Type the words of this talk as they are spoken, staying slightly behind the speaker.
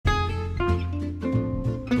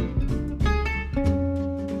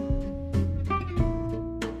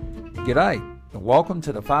G'day, and welcome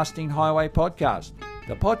to the Fasting Highway podcast,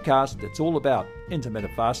 the podcast that's all about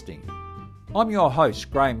intermittent fasting. I'm your host,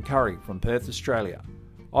 Graham Curry from Perth, Australia.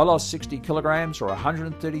 I lost 60 kilograms or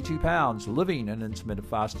 132 pounds living an intermittent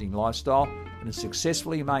fasting lifestyle and have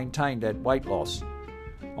successfully maintained that weight loss.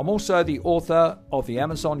 I'm also the author of the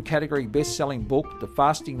Amazon category best-selling book, The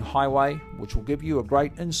Fasting Highway, which will give you a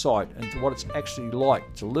great insight into what it's actually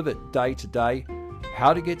like to live it day to day,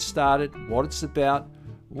 how to get started, what it's about,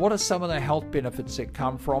 what are some of the health benefits that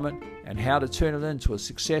come from it, and how to turn it into a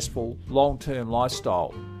successful long-term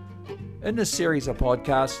lifestyle. In this series of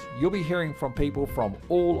podcasts, you'll be hearing from people from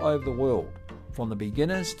all over the world, from the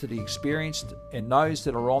beginners to the experienced and those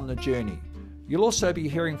that are on the journey. You'll also be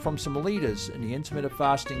hearing from some leaders in the intermittent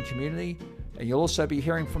fasting community, and you'll also be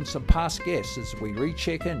hearing from some past guests as we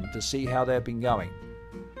recheck in to see how they've been going.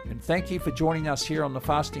 And thank you for joining us here on the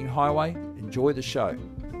Fasting Highway. Enjoy the show.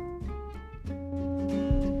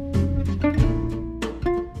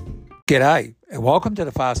 G'day, and welcome to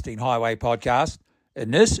the Fasting Highway podcast.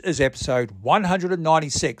 And this is episode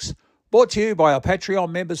 196, brought to you by our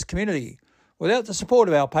Patreon members community. Without the support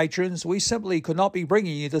of our patrons, we simply could not be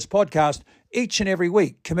bringing you this podcast each and every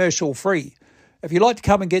week, commercial free. If you'd like to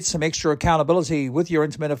come and get some extra accountability with your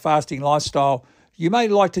intermittent fasting lifestyle, you may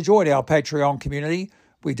like to join our Patreon community.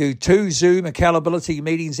 We do 2 Zoom accountability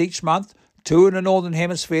meetings each month, 2 in the Northern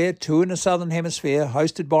Hemisphere, 2 in the Southern Hemisphere,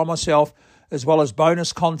 hosted by myself, as well as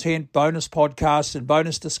bonus content, bonus podcasts, and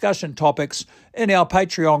bonus discussion topics in our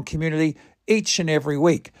Patreon community each and every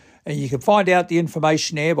week. And you can find out the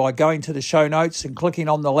information there by going to the show notes and clicking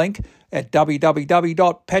on the link at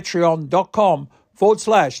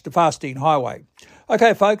www.patreon.com/The Fasting Highway.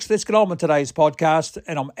 Okay, folks, let's get on with today's podcast.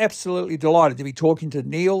 And I'm absolutely delighted to be talking to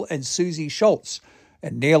Neil and Suzi Shultz.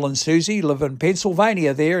 And Neil and Suzi live in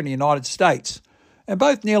Pennsylvania there in the United States. And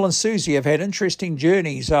both Neil and Suzi have had interesting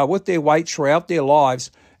journeys with their weight throughout their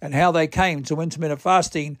lives and how they came to intermittent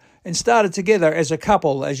fasting and started together as a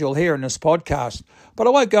couple, as you'll hear in this podcast. But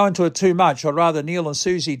I won't go into it too much. I'd rather Neil and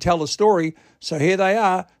Suzi tell the story. So here they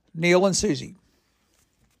are, Neil and Suzi.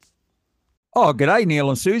 Oh, g'day, Neil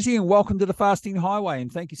and Suzi, and welcome to the Fasting Highway. And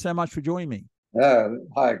thank you so much for joining me. Yeah,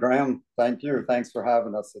 hi, Graham. Thank you. Thanks for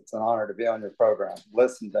having us. It's an honor to be on your program.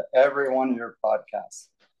 Listen to every one of your podcasts.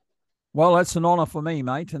 Well, that's an honor for me,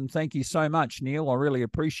 mate, and thank you so much, Neil. I really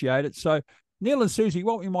appreciate it. So, Neil and Suzi,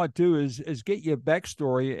 what we might do is get your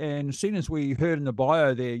backstory, and seeing as we heard in the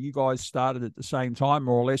bio there, you guys started at the same time,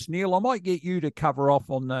 more or less. Neil, I might get you to cover off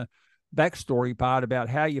on the backstory part about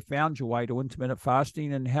how you found your way to intermittent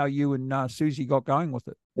fasting and how you and Suzi got going with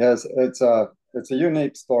it. Yes, it's a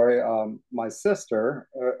unique story. My sister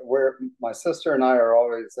and I are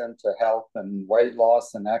always into health and weight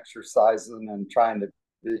loss and exercising and trying to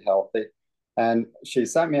be healthy. And she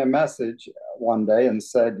sent me a message one day and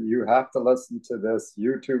said, "You have to listen to this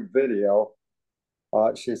YouTube video."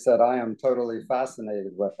 She said, "I am totally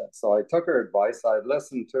fascinated with it." So I took her advice. I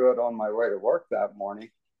listened to it on my way to work that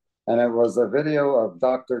morning. And it was a video of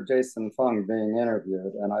Dr. Jason Fung being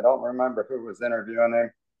interviewed. And I don't remember who was interviewing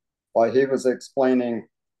him, but he was explaining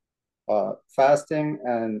fasting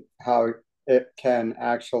and how it can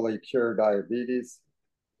actually cure diabetes,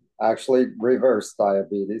 actually reverse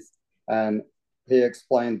diabetes. And he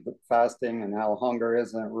explained fasting and how hunger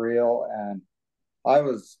isn't real. And I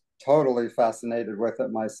was totally fascinated with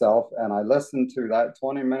it myself. And I listened to that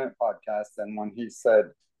 20-minute podcast. And when he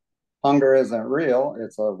said, "Hunger isn't real,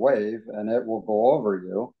 it's a wave and it will go over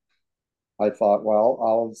you," I thought, well,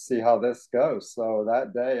 I'll see how this goes. So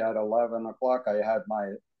that day at 11 o'clock, I had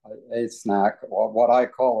my snack, what I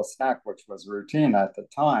call a snack, which was routine at the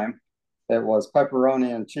time. It was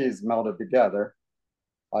pepperoni and cheese melted together.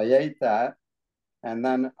 I ate that, and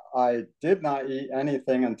then I did not eat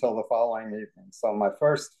anything until the following evening. So my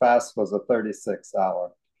first fast was a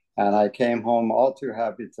 36-hour, and I came home all too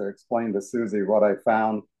happy to explain to Suzi what I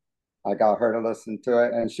found. I got her to listen to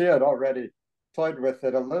it, and she had already toyed with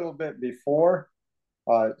it a little bit before.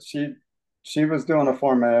 She was doing a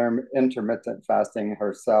form of intermittent fasting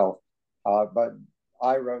herself, but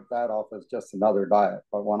I wrote that off as just another diet.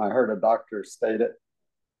 But when I heard a doctor state it,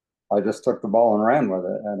 I just took the ball and ran with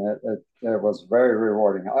it, and it was very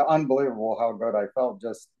rewarding. Unbelievable how good I felt.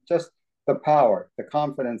 Just the power, the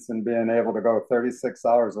confidence in being able to go 36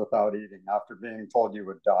 hours without eating after being told you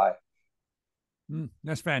would die.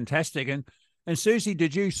 That's fantastic. And Suzi,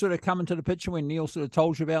 did you sort of come into the picture when Neil sort of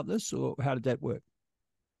told you about this, or how did that work?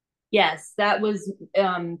 Yes, that was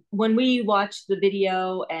when we watched the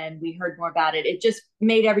video and we heard more about it. It just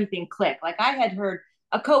made everything click. Like I had heard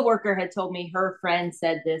a coworker had told me her friend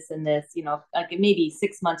said this and this, like maybe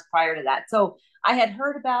 6 months prior to that. So I had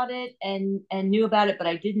heard about it and knew about it, but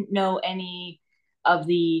I didn't know any of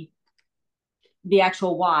the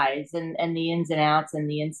actual whys and the ins and outs and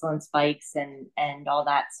the insulin spikes and all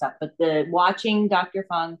that stuff. But the watching Dr.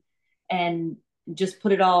 Fung and just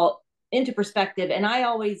put it all into perspective. And I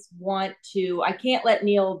always I can't let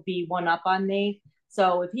Neil be one up on me.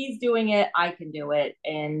 So if he's doing it, I can do it.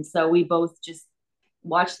 And so we both just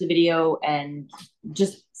watched the video and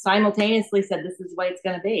just simultaneously said, this is what it's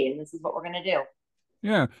going to be. And this is what we're going to do.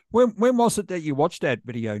 Yeah. When was it that you watched that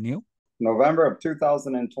video, Neil? November of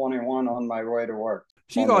 2021 on my way to work.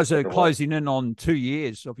 So you guys are closing in on 2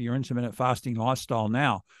 years of your intermittent fasting lifestyle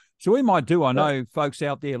now. So we might I know folks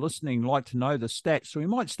out there listening like to know the stats. So we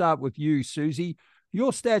might start with you, Suzi.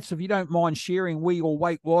 Your stats, if you don't mind sharing where your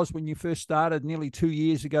weight was when you first started nearly 2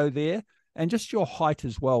 years ago there, and just your height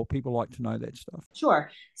as well. People like to know that stuff. Sure.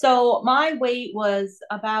 So my weight was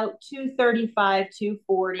about 235,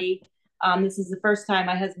 240. This is the first time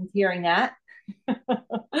my husband's hearing that.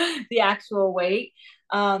 The actual weight.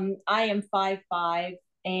 I am 5'5",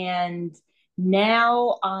 and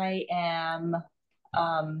now I am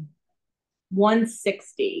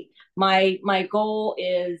 160. My goal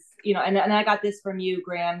is, and I got this from you,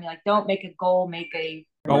 Graham. Like, don't make a goal, make a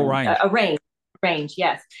range. Range,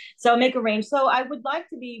 yes. So make a range. So I would like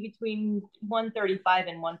to be between 135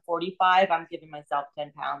 and 145. I'm giving myself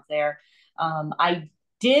 10 pounds there. I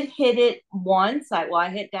did hit it once. I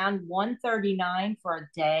hit down 139 for a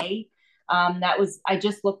day. I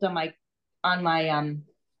just looked on my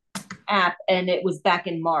app, and it was back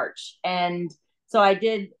in March. And so I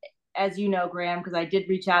did, as you know, Graham, because I did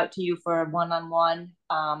reach out to you for a one-on-one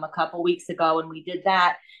a couple weeks ago, and we did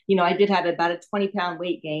that. I did have about a 20-pound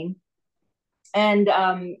weight gain. And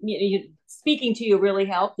speaking to you really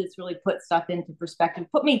helped. It's really put stuff into perspective.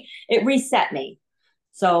 It reset me.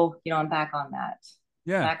 So, I'm back on that.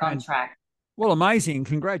 Yeah. Back on track. Well, amazing.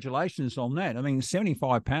 Congratulations on that. I mean,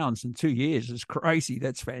 75 pounds in 2 years is crazy.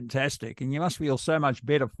 That's fantastic. And you must feel so much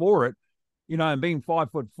better for it, and being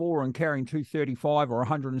 5'4" and carrying 235 or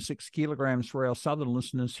 106 kilograms for our southern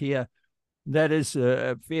listeners here. That is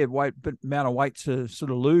a fair amount of weight to sort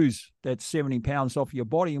of lose that 70 pounds off your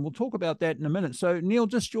body. And we'll talk about that in a minute. So, Neil,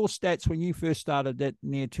 just your stats when you first started that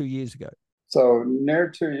near 2 years ago. So near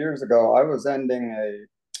 2 years ago, I was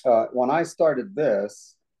when I started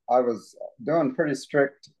this, I was doing pretty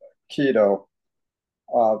strict keto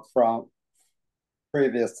from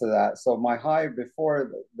previous to that. So my high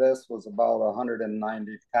before this was about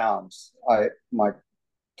 190 pounds. My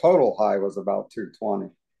total high was about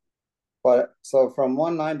 220. But so from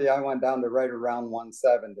 190, I went down to right around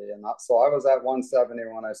 170. And so I was at 170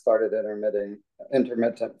 when I started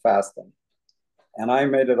intermittent fasting. And I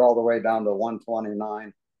made it all the way down to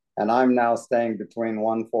 129. And I'm now staying between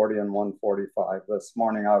 140 and 145. This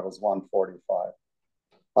morning I was 145.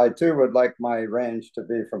 I too would like my range to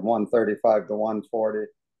be from 135 to 140.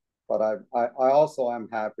 But I also am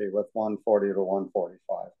happy with 140 to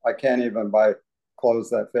 145. I can't even buy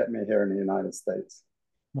clothes that fit me here in the United States.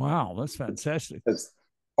 Wow, that's fantastic. It's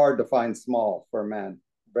hard to find small for men.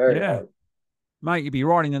 Very hard. Mate, you'd be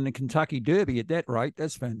riding in the Kentucky Derby at that rate.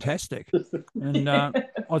 That's fantastic. And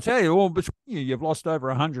I'll tell you, between you've lost over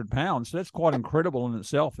 100 pounds. So that's quite incredible in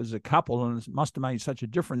itself as a couple, and it must have made such a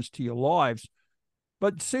difference to your lives.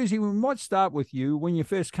 But, Suzi, we might start with you. When you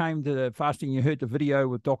first came to the fasting, you heard the video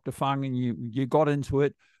with Dr. Fung and you got into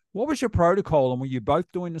it. What was your protocol, and were you both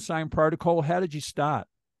doing the same protocol? How did you start?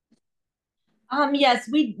 Yes,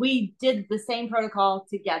 we did the same protocol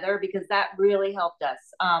together because that really helped us.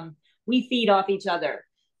 We feed off each other.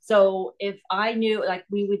 So if I knew, like,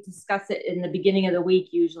 we would discuss it in the beginning of the week,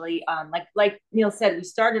 usually, like Neil said, we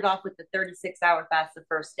started off with the 36-hour fast the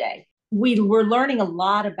first day. We were learning a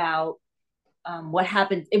lot about what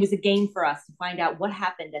happened. It was a game for us to find out what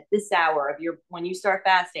happened at this hour of when you start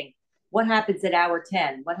fasting, what happens at hour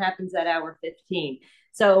 10, what happens at hour 15.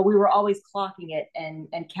 So we were always clocking it and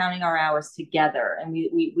counting our hours together. And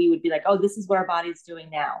we would be like, oh, this is what our body's doing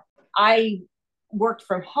now. I worked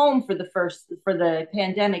from home for the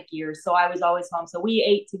pandemic years. So I was always home. So we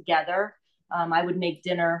ate together. I would make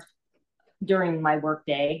dinner during my work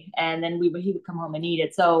day, and then he would come home and eat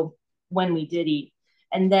it. So when we did eat,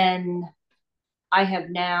 and then I have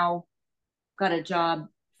now got a job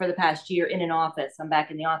for the past year in an office. I'm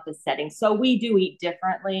back in the office setting. So we do eat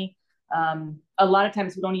differently. A lot of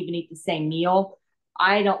times we don't even eat the same meal.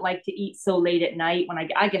 I don't like to eat so late at night. When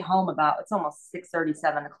I get home it's almost 6:30,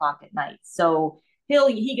 7 o'clock at night. So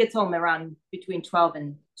he gets home around between 12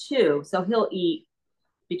 and 2. So he'll eat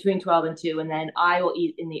between 12 and 2, and then I will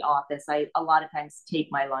eat in the office. I a lot of times take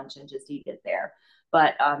my lunch and just eat it there.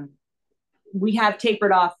 But we have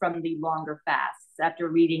tapered off from the longer fasts after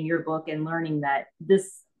reading your book and learning that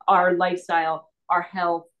our lifestyle, our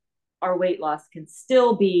health, our weight loss can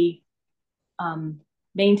still be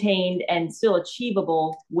maintained and still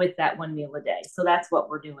achievable with that one meal a day. So that's what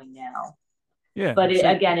we're doing now. Yeah. But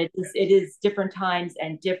it is different times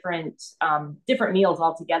and different meals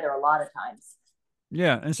altogether a lot of times.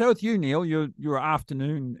 Yeah. And so with you, Neil, you're an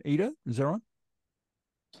afternoon eater, is that right?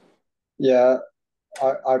 Yeah,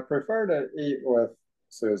 I prefer to eat with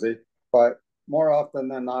Susie, but more often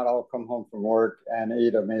than not, I'll come home from work and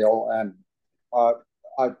eat a meal. And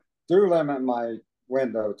I do limit my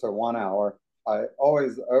window to 1 hour. I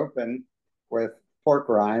always open with pork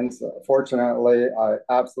rinds. Fortunately, I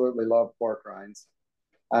absolutely love pork rinds.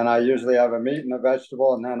 And I usually have a meat and a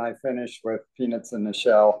vegetable, and then I finish with peanuts in the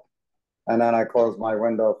shell. And then I close my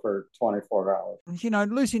window for 24 hours.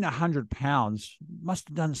 Losing 100 pounds must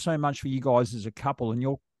have done so much for you guys as a couple, and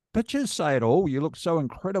your pictures say it all. You look so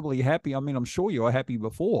incredibly happy. I mean, I'm sure you were happy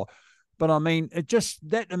before, but I mean, it just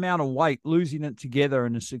that amount of weight, losing it together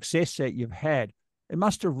and the success that you've had, it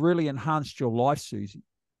must have really enhanced your life, Suzi.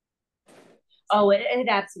 Oh, it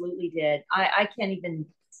absolutely did. I can't even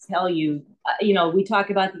tell you, we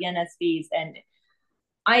talk about the NSVs, and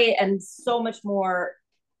I am so much more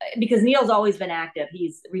because Neil's always been active.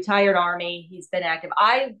 He's retired Army. He's been active.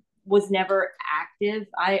 I was never active.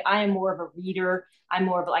 I am more of a reader. I'm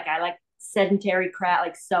more of I like sedentary crap,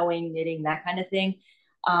 like sewing, knitting, that kind of thing.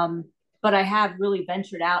 But I have really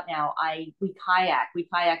ventured out now. We kayak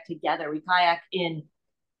together. We kayak in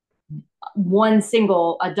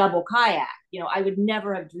a double kayak. I would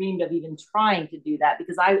never have dreamed of even trying to do that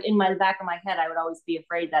because in my back of my head, I would always be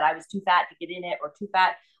afraid that I was too fat to get in it or too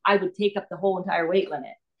fat. I would take up the whole entire weight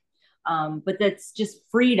limit. But that's just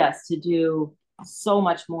freed us to do so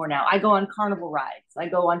much more now. I go on carnival rides. I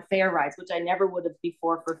go on fair rides, which I never would have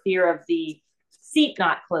before for fear of the seat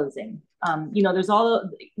not closing. There's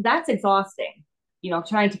that's exhausting,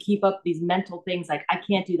 trying to keep up these mental things. Like I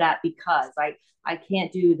can't do that because I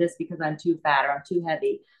can't do this because I'm too fat or I'm too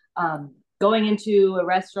heavy. Going into a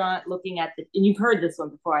restaurant, looking at and you've heard this one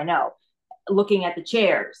before, I know, looking at the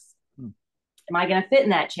chairs. Am I going to fit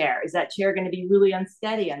in that chair? Is that chair going to be really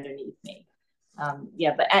unsteady underneath me?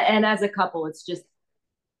 And as a couple, it's just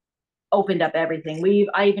opened up everything.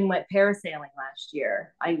 I even went parasailing last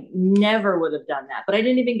year. I never would have done that, but I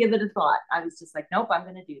didn't even give it a thought. I was just like, nope, I'm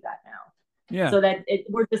going to do that now. Yeah. So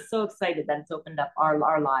we're just so excited that it's opened up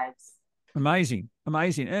our lives. Amazing.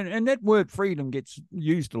 And that word freedom gets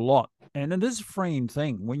used a lot. And it is a freeing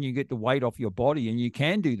thing when you get the weight off your body and you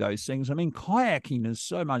can do those things. I mean, kayaking is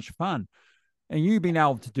so much fun. And you being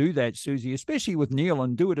able to do that, Suzi, especially with Neil,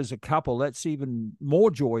 and do it as a couple, that's even more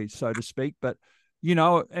joy, so to speak. But,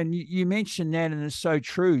 and you mentioned that, and it's so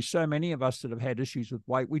true. So many of us that have had issues with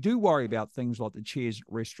weight, we do worry about things like the chairs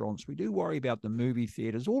at restaurants. We do worry about the movie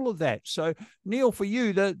theaters, all of that. So, Neil, for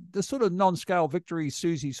you, the sort of non-scale victories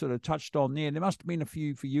Suzi sort of touched on there must have been a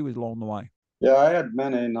few for you along the way. Yeah, I had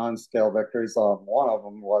many non-scale victories. One of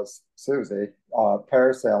them was Suzi.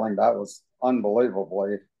 Parasailing, that was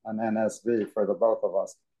unbelievably an NSV for the both of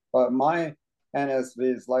us. But my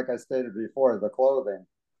NSVs, like I stated before, the clothing,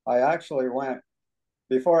 I actually went,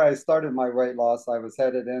 before I started my weight loss, I was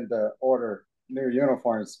headed in to order new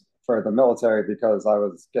uniforms for the military because I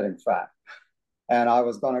was getting fat. And I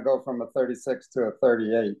was going to go from a 36 to a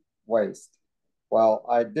 38 waist. Well,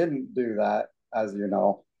 I didn't do that, as you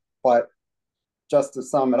know, but just to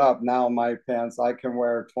sum it up, now my pants, I can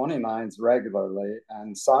wear 29s regularly,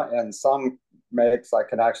 and some makes I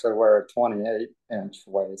can actually wear a 28-inch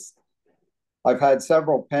waist. I've had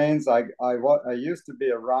several pains. I used to be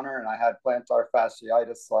a runner, and I had plantar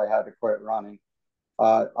fasciitis, so I had to quit running.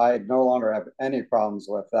 I no longer have any problems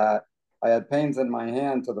with that. I had pains in my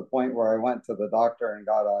hand to the point where I went to the doctor and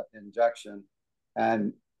got an injection,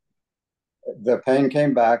 and the pain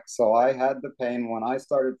came back. So I had the pain. When I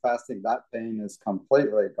started fasting, that pain is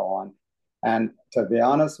completely gone. And to be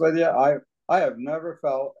honest with you, I have never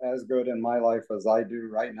felt as good in my life as I do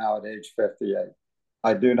right now at age 58.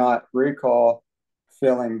 I do not recall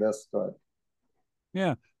feeling this good.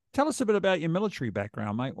 Yeah. Tell us a bit about your military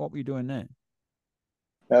background, mate. What were you doing there?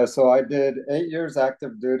 Yeah, so I did 8 years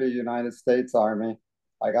active duty United States Army.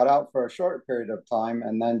 I got out for a short period of time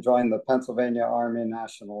and then joined the Pennsylvania Army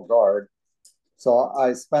National Guard. So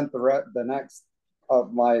I spent the next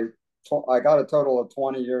of I got a total of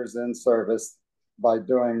 20 years in service by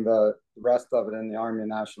doing the rest of it in the Army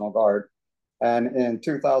National Guard. And in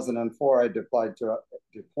 2004, I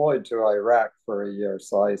deployed to Iraq for a year.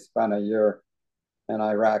 So I spent a year in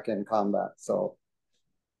Iraq in combat. So,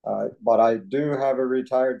 but I do have a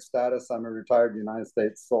retired status. I'm a retired United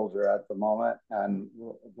States soldier at the moment, and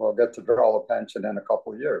we'll get to draw a pension in a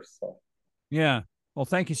couple of years. So, yeah. Well,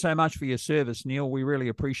 thank you so much for your service, Neil. We really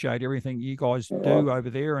appreciate everything you guys do well, over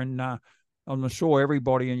there, and I'm sure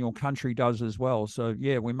everybody in your country does as well. So,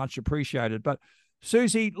 yeah, we much appreciate it. But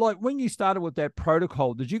Suzi, like when you started with that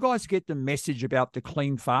protocol, did you guys get the message about the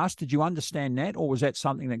clean fast? Did you understand that, or was that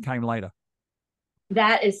something that came later?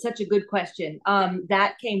 That is such a good question.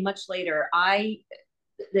 That came much later.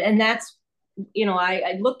 And that's,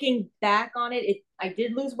 I looking back on it, I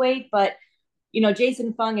did lose weight, but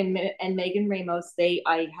Jason Fung and Megan Ramos,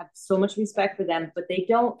 I have so much respect for them, but they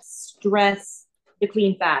don't stress the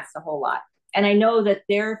clean fast a whole lot. And I know that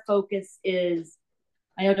their focus is,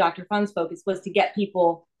 I know Dr. Fung's focus was to get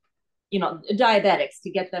people, diabetics, to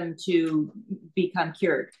get them to become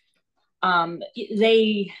cured.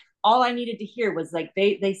 They all I needed to hear was like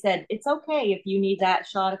they said it's okay if you need that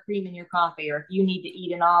shot of cream in your coffee, or if you need to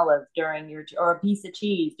eat an olive during or a piece of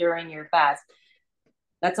cheese during your fast.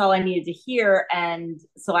 That's all I needed to hear. And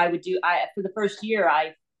so I would for the first year,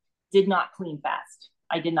 I did not clean fast.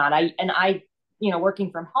 I did not.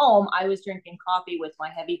 Working from home, I was drinking coffee with my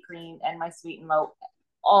heavy cream and my sweet and low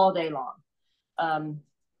all day long. And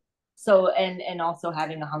also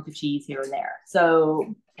having a hunk of cheese here and there.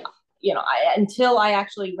 So, until I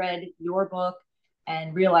actually read your book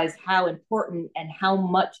and realized how important and how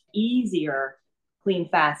much easier clean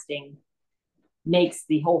fasting makes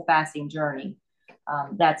the whole fasting journey.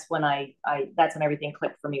 That's when that's when everything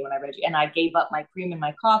clicked for me when I read you. And I gave up my cream in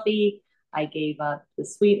my coffee. I gave up the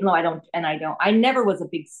sweet. No, I never was a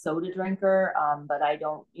big soda drinker. But I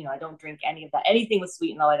don't drink any of that. Anything with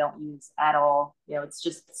sweet and low, I don't use at all. It's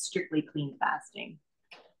just strictly clean fasting.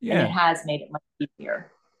 Yeah. And it has made it much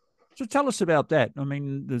easier. So tell us about that. I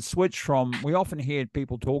mean, the switch from, we often hear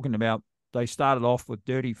people talking about they started off with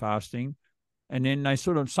dirty fasting, and then they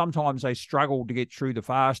sometimes they struggled to get through the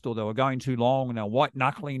fast, or they were going too long and they're white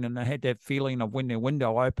knuckling, and they had that feeling of when their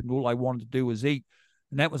window opened, all they wanted to do was eat.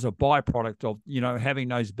 And that was a byproduct of, having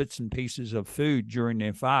those bits and pieces of food during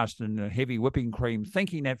their fast and the heavy whipping cream,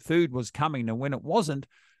 thinking that food was coming. And when it wasn't,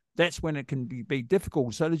 that's when it can be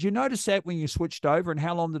difficult. So did you notice that when you switched over, and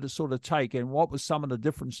how long did it sort of take, and what was some of the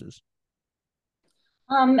differences?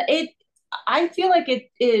 I feel like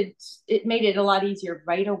it made it a lot easier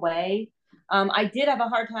right away. I did have a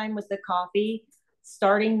hard time with the coffee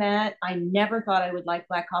starting that. I never thought I would like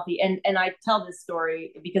black coffee. And I tell this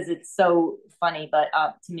story because it's so funny, but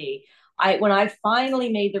to me, when I finally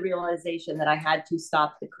made the realization that I had to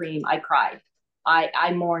stop the cream, I cried.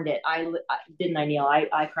 I mourned it. Didn't I, Neil?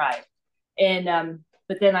 I cried. And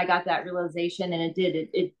but then I got that realization, and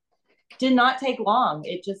it did not take long.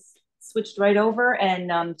 It just switched right over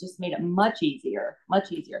and just made it much easier.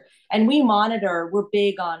 And we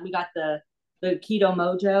got the Keto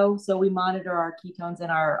Mojo. So we monitor our ketones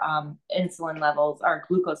and our insulin levels, our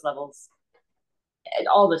glucose levels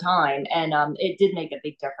all the time. And it did make a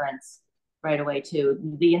big difference right away too.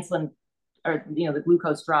 The insulin, or, the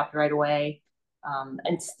glucose dropped right away.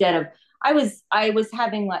 Instead of, I was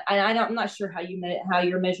having like, I'm not sure how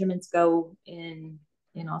your measurements go in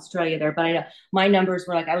Australia there, but I know my numbers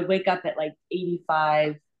were like, I would wake up at like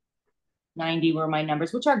 85, 90 were my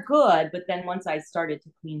numbers, which are good. But then once I started to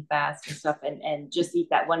clean fast and stuff and just eat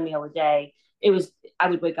that one meal a day, I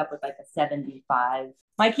would wake up with like a 75.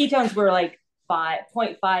 My ketones were like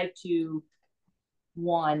 0.5 to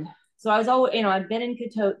 1. So I was always, I've been in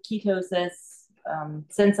ketosis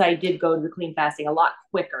since I did go to the clean fasting, a lot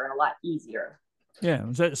quicker and a lot easier. Yeah.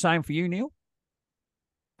 Was that the same for you, Neil?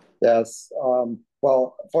 Yes.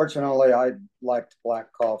 Well, fortunately, I liked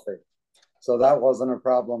black coffee, so that wasn't a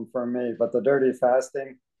problem for me. But the dirty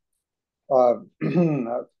fasting,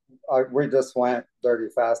 we just went dirty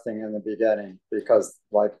fasting in the beginning because,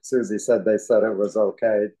 like Suzi said, they said it was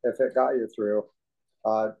okay if it got you through.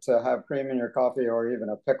 To have cream in your coffee or even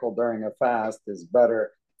a pickle during a fast is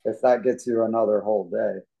better if that gets you another whole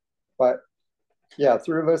day. But yeah,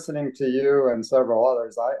 through listening to you and several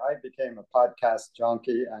others, I became a podcast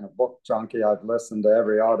junkie and a book junkie. I've listened to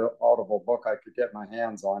every audible book I could get my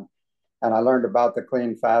hands on. And I learned about the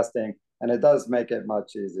clean fasting, and it does make it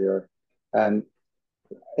much easier. And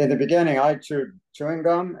in the beginning, I chewed chewing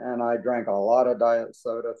gum and I drank a lot of diet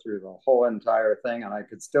soda through the whole entire thing. And I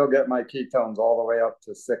could still get my ketones all the way up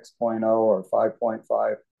to 6.0 or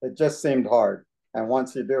 5.5. It just seemed hard. And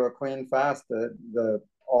once you do a clean fast,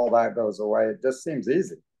 all that goes away. It just seems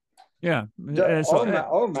easy. Yeah.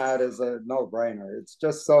 OMAD is a no-brainer. It's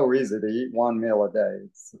just so easy to eat one meal a day.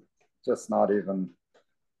 It's not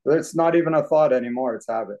even a thought anymore. It's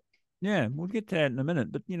habit. Yeah, we'll get to that in a minute.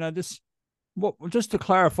 But, just to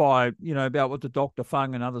clarify, about what the Dr.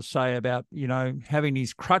 Fung and others say about, having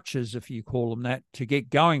these crutches, if you call them that, to get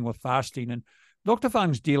going with fasting. And Dr.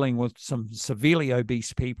 Fung's dealing with some severely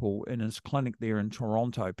obese people in his clinic there in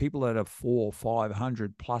Toronto, people that are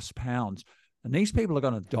 400-500 plus pounds. And these people are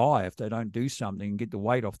going to die if they don't do something and get the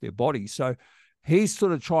weight off their body. So he's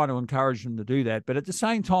sort of trying to encourage them to do that. But at the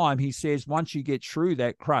same time, he says once you get through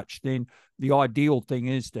that crutch, then the ideal thing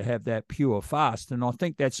is to have that pure fast. And I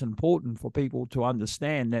think that's important for people to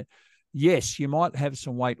understand that, yes, you might have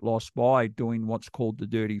some weight loss by doing what's called the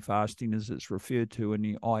dirty fasting, as it's referred to in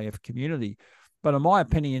the IF community. But in my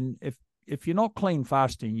opinion, if you're not clean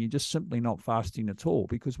fasting, you're just simply not fasting at all,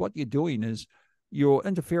 because what you're doing is you're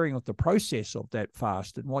interfering with the process of that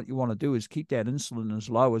fast. And what you want to do is keep that insulin as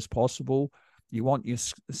low as possible. You want your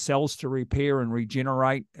cells to repair and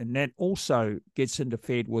regenerate, and that also gets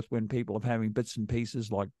interfered with when people are having bits and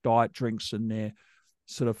pieces like diet drinks in their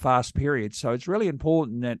sort of fast period. So it's really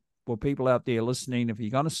important that for people out there listening, if you're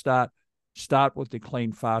going to start with the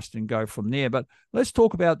clean fast and go from there. But let's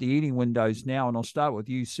talk about the eating windows now, and I'll start with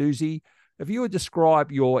you, Suzi. If you would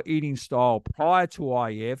describe your eating style prior to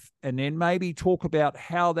IF, and then maybe talk about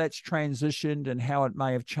how that's transitioned and how it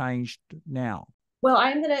may have changed now. Well,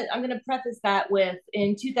 I'm gonna preface that with,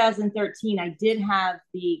 in 2013, I did have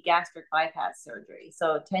the gastric bypass surgery.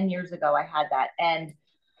 So 10 years ago, I had that, and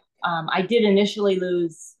I did initially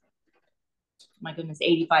lose, my goodness,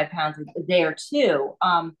 85 pounds there too.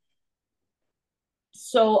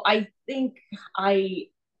 So I think I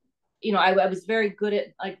was very good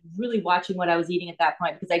at like really watching what I was eating at that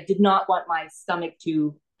point, because I did not want my stomach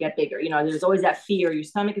to get bigger. There's always that fear your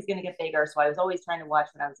stomach is going to get bigger. So I was always trying to watch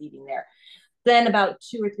what I was eating there. Then about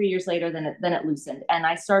 2 or 3 years later, then it loosened, and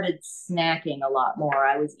I started snacking a lot more.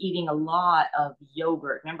 I was eating a lot of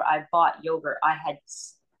yogurt. Remember, I bought yogurt. I had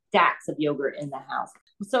stacks of yogurt in the house.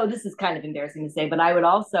 So this is kind of embarrassing to say, but I would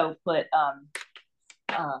also put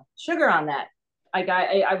sugar on that.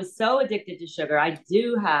 I was so addicted to sugar. I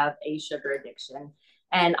do have a sugar addiction,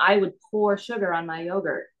 and I would pour sugar on my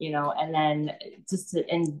yogurt, and then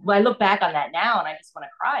and I look back on that now and I just want to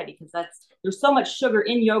cry, because there's so much sugar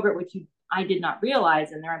in yogurt, which I did not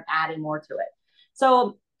realize, and there I'm adding more to it.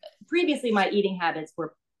 So previously my eating habits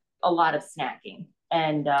were a lot of snacking,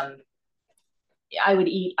 and I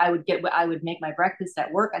would make my breakfast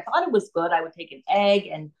at work. I thought it was good. I would take an egg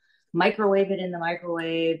and microwave it in the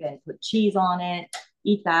microwave and put cheese on it,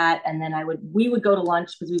 eat that. And then we would go to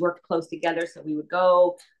lunch, because we worked close together. So we would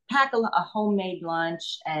go pack a homemade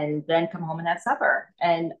lunch and then come home and have supper.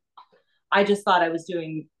 And I just thought I was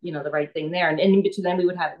doing, the right thing there. And in between,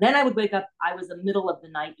 then I would wake up. I was a middle of the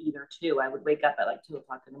night eater too. I would wake up at like 2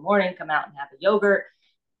 o'clock in the morning, come out and have a yogurt,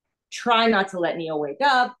 try not to let Neil wake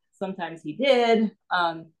up. Sometimes he did.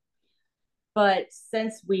 But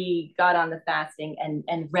since we got on the fasting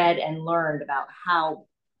and read and learned about how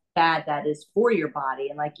bad that is for your body,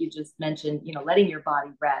 and like you just mentioned, letting your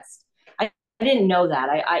body rest, I didn't know that.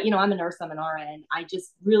 I'm a nurse, I'm an RN. I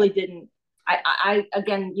just really didn't.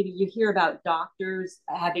 Again, you hear about doctors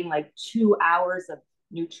having like 2 hours of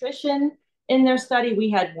nutrition in their study. We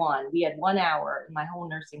had 1 hour in my whole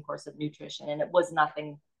nursing course of nutrition, and it was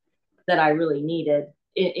nothing that I really needed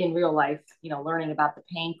in real life. Learning about the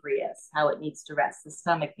pancreas, how it needs to rest, the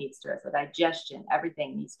stomach needs to rest, the digestion,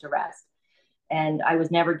 everything needs to rest. And I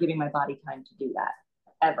was never giving my body time to do that,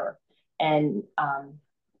 ever. And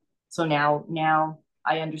so now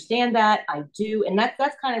I understand that. I do. And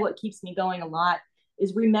that's kind of what keeps me going a lot,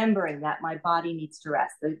 is remembering that my body needs to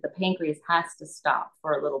rest. The pancreas has to stop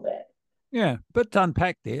for a little bit. Yeah, but to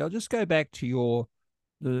unpack there, I'll just go back to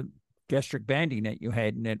the gastric banding that you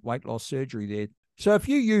had in that weight loss surgery there. So if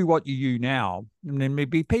you knew what you knew now, and then there'd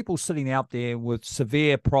be people sitting out there with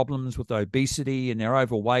severe problems with obesity, and they're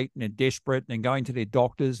overweight and they're desperate, and they're going to their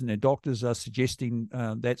doctors, and their doctors are suggesting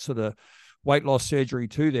that sort of weight loss surgery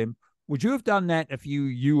to them. Would you have done that if you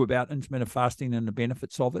knew about intermittent fasting and the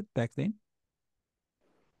benefits of it back then?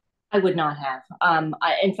 I would not have.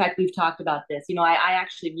 In fact, we've talked about this. I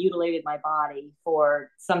actually mutilated my body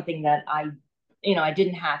for something that I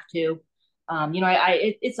didn't have to.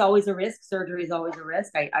 It's always a risk. Surgery is always a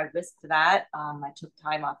risk. I risked that. I took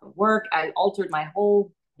time off of work. I altered my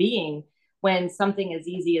whole being when something as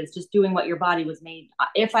easy as just doing what your body was made.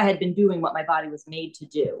 If I had been doing what my body was made to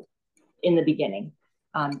do in the beginning,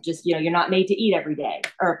 you're not made to eat every day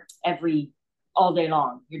or all day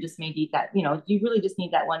long. You're just made to eat that. You really just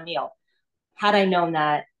need that one meal. Had I known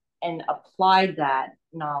that and applied that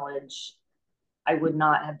knowledge, I would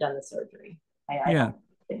not have done the surgery. I don't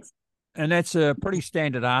think so. And that's a pretty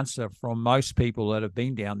standard answer from most people that have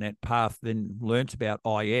been down that path, then learnt about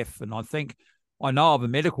IF. And I know of a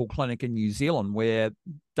medical clinic in New Zealand where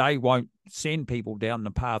they won't send people down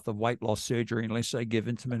the path of weight loss surgery unless they give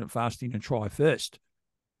intermittent fasting a try first.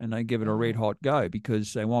 And they give it a red hot go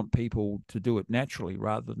because they want people to do it naturally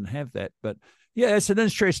rather than have that. But yeah, it's an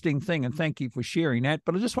interesting thing. And thank you for sharing that.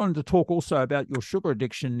 But I just wanted to talk also about your sugar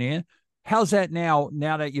addiction there. How's that now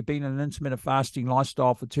that you've been in an intermittent fasting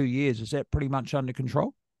lifestyle for 2 years? Is that pretty much under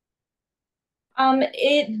control?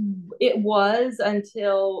 It was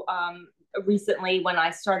until recently when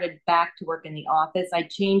I started back to work in the office. I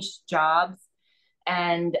changed jobs.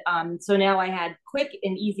 And so now I had quick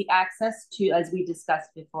and easy access to, as we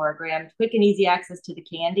discussed before, Graham, quick and easy access to the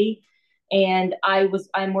candy. And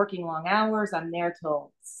I'm working long hours. I'm there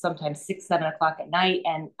till sometimes 6, 7 o'clock at night.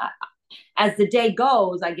 And as the day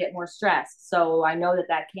goes, I get more stressed. So I know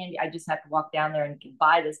that candy, I just have to walk down there and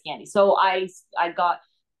buy this candy. So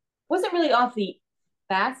wasn't really off the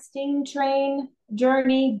fasting train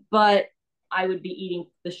journey, but I would be eating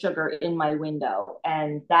the sugar in my window.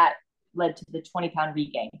 And that led to the 20-pound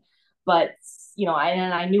regain. But,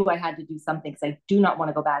 I knew I had to do something because I do not want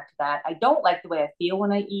to go back to that. I don't like the way I feel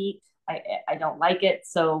when I eat. I don't like it.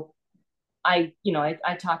 So I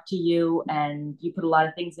talked to you and you put a lot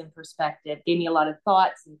of things in perspective, gave me a lot of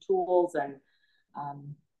thoughts and tools and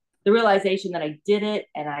the realization that I did it.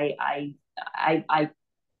 And I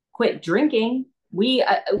quit drinking. We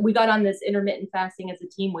got on this intermittent fasting as a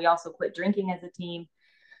team. We also quit drinking as a team.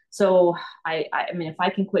 So I mean, if I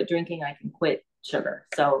can quit drinking, I can quit sugar.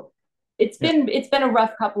 So it's been a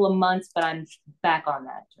rough couple of months, but I'm back on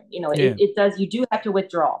that. It does. You do have to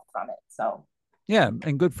withdraw from it. So. Yeah,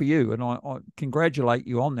 and good for you. And I congratulate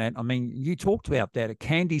you on that. I mean, you talked about that, a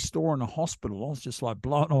candy store and a hospital. I was just like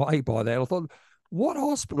blown away by that. I thought, what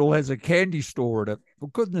hospital has a candy store in it? For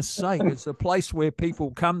goodness sake, it's a place where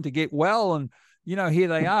people come to get well. And, here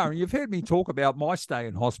they are. And you've heard me talk about my stay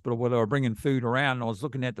in hospital where they were bringing food around. And I was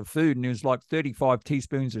looking at the food and there was like 35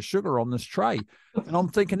 teaspoons of sugar on this tray. And I'm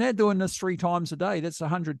thinking, they're doing this 3 times a day. That's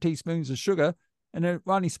 100 teaspoons of sugar. And they're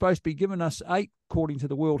only supposed to be giving us 8, according to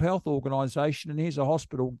the World Health Organization. And here's a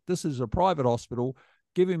hospital. This is a private hospital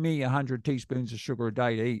giving me 100 teaspoons of sugar a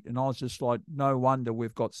day to eat. And I was just like, no wonder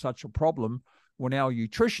we've got such a problem when our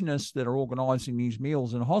nutritionists that are organizing these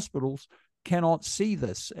meals in hospitals cannot see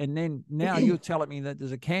this. And then now you're telling me that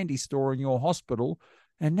there's a candy store in your hospital.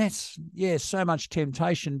 And that's, so much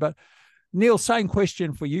temptation. But Neil, same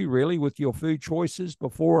question for you really with your food choices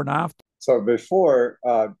before and after. So before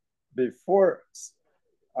I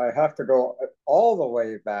have to go all the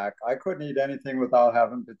way back. I couldn't eat anything without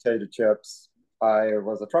having potato chips. I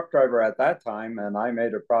was a truck driver at that time, and I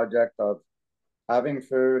made a project of having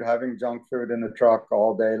junk food in the truck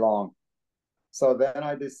all day long. So then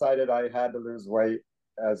I decided I had to lose weight,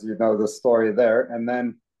 as you know the story there. And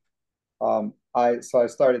then I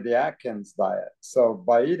started the Atkins diet. So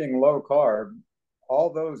by eating low carb all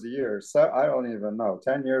those years, so I don't even know,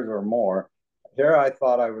 10 years or more, here I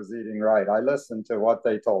thought I was eating right. I listened to what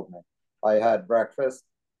they told me. I had breakfast.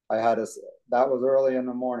 That was early in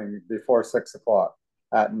the morning before 6 o'clock.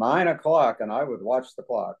 At 9 o'clock, and I would watch the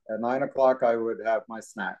clock. At 9 o'clock, I would have my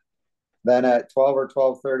snack. Then at 12 or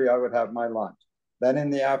 12:30, I would have my lunch. Then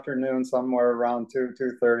in the afternoon, somewhere around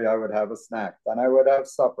 2:30, I would have a snack. Then I would have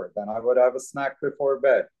supper. Then I would have a snack before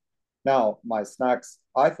bed. Now, my snacks,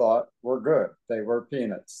 I thought, were good. They were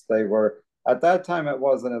peanuts. At that time, it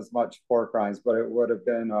wasn't as much pork rinds, but it would have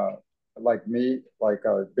been like meat, like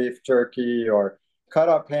a beef jerky or cut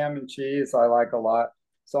up ham and cheese. I like a lot.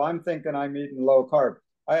 So I'm thinking I'm eating low carb.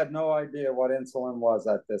 I had no idea what insulin was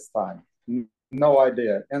at this time. No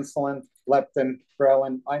idea. Insulin, leptin,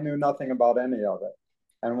 ghrelin, I knew nothing about any of it.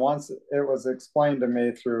 And once it was explained to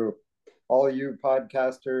me through all you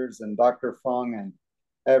podcasters and Dr. Fung and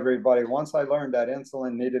everybody, once I learned that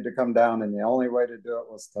insulin needed to come down and the only way to do it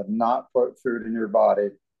was to not put food in your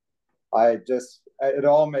body, it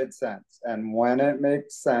all made sense. And when it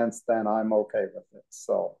makes sense, then I'm okay with it.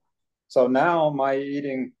 So now my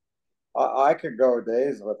eating, I could go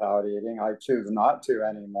days without eating. I choose not to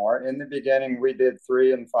anymore. In the beginning, we did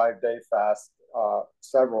 3 and 5 day fast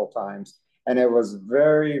several times. And it was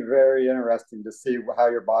very, very interesting to see how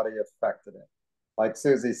your body affected it. Like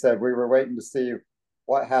Suzi said, we were waiting to see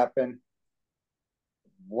what happened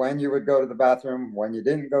when you would go to the bathroom, when you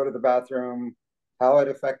didn't go to the bathroom, how it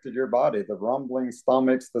affected your body, the rumbling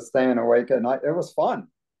stomachs, the staying awake at night. It was fun.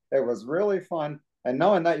 It was really fun. And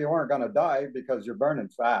knowing that you weren't going to die because you're burning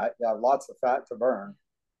fat, you have lots of fat to burn,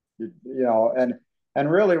 and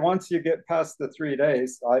really once you get past the 3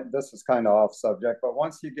 days, this is kind of off subject, but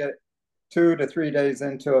once you get 2 to 3 days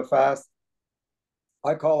into a fast,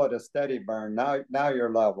 I call it a steady burn. Now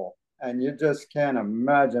you're level, and you just can't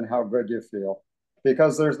imagine how good you feel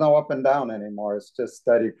because there's no up and down anymore. It's just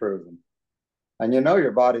steady cruising. And you know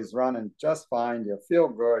your body's running just fine. You feel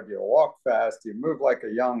good. You walk fast. You move like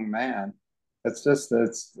a young man. It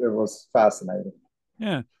was fascinating.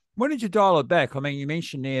 Yeah. When did you dial it back? I mean, you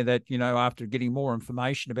mentioned there that, after getting more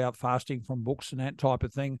information about fasting from books and that type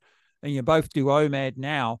of thing, and you both do OMAD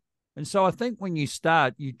now. And so I think when you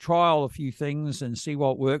start, you trial a few things and see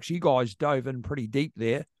what works. You guys dove in pretty deep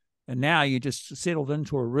there. And now you just settled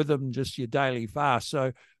into a rhythm, just your daily fast.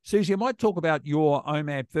 So, Suzi, I might talk about your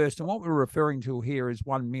OMAD first. And what we're referring to here is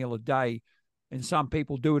one meal a day. And some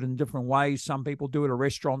people do it in different ways. Some people do it a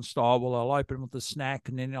restaurant style. Well, they'll open with a snack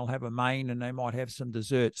and then they'll have a main and they might have some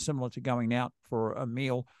dessert, similar to going out for a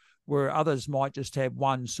meal, where others might just have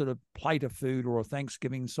one sort of plate of food or a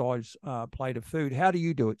Thanksgiving size plate of food. How do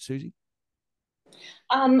you do it, Suzi?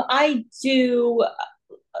 I do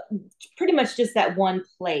pretty much just that one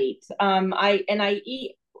plate. I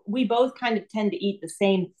eat. We both kind of tend to eat the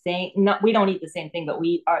same thing. Not we don't eat the same thing, but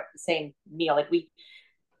we are the same meal. Like we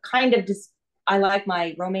kind of just. I like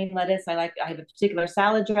my romaine lettuce. I have a particular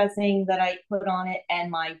salad dressing that I put on it,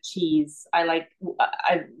 and my cheese.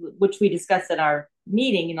 Which we discussed in our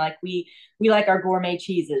meeting. Like we like our gourmet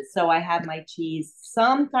cheeses. So I have my cheese.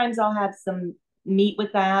 Sometimes I'll have some meat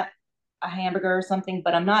with that, a hamburger or something.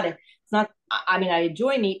 But it's not. I mean, I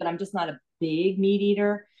enjoy meat, but I'm just not a big meat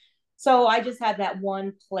eater. So I just have that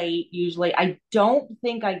one plate usually. I don't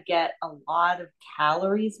think I get a lot of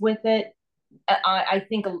calories with it. I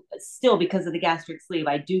think still because of the gastric sleeve,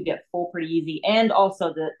 I do get full pretty easy. And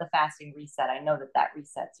also the fasting reset. I know that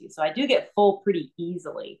resets you. So I do get full pretty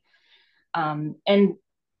easily. And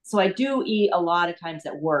so I do eat a lot of times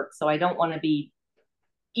at work. So I don't want to be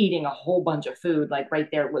eating a whole bunch of food like right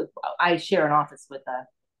there. I share an office with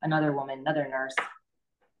another woman, another nurse.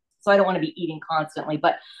 So I don't want to be eating constantly.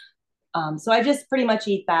 But so I just pretty much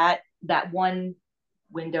eat that one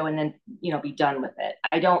window and then be done with it.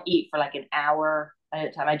 I don't eat for like an hour at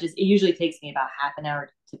a time. It usually takes me about half an hour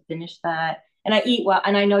to finish that. And I eat well,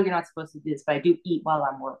 and I know you're not supposed to do this, but I do eat while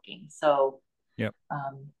I'm working. So yep.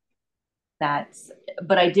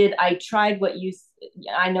 But I tried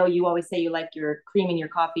I know you always say you like your cream in your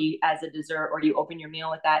coffee as a dessert, or you open your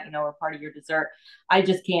meal with that, or part of your dessert. I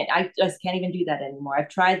just can't even do that anymore. I've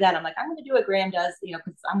tried that. I'm like, I'm going to do what Graham does, because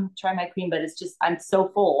I'm trying my cream, but it's just, I'm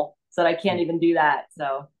so full so I can't even do that.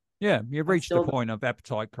 So yeah, you've reached the point of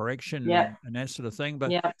appetite correction and that sort of thing.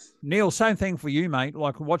 But Neil, same thing for you, mate.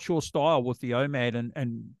 Like, what's your style with the OMAD,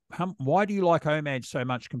 and why do you like OMAD so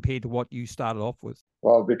much compared to what you started off with?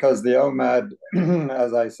 Well, because the OMAD,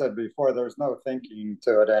 as I said before, there's no thinking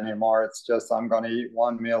to it anymore. It's just I'm going to eat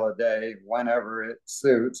one meal a day whenever it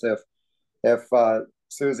suits. If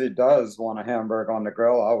Suzi does want a hamburger on the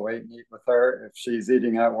grill, I'll wait and eat with her. If she's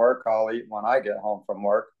eating at work, I'll eat when I get home from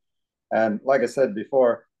work. And like I said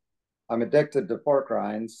before, I'm addicted to pork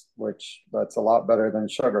rinds, which that's a lot better than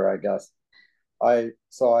sugar, I guess.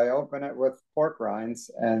 So I open it with pork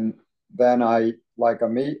rinds, and then I eat like a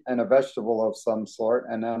meat and a vegetable of some sort,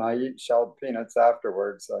 and then I eat shelled peanuts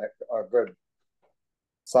afterwards, like a good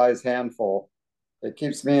size handful. It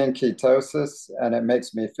keeps me in ketosis, and it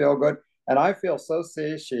makes me feel good. And I feel so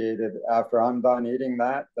satiated after I'm done eating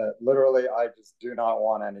that literally I just do not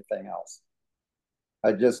want anything else.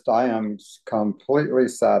 I am completely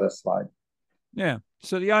satisfied. Yeah.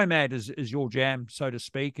 So the OMAD is your jam, so to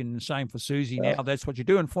speak, and the same for Suzi now. That's what you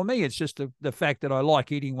do. And for me, it's just the fact that I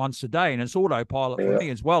like eating once a day, and it's autopilot for me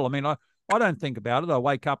as well. I mean, I don't think about it. I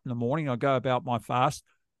wake up in the morning, I go about my fast.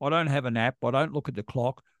 I don't have a nap. I don't look at the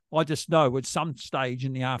clock. I just know at some stage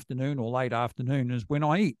in the afternoon or late afternoon is when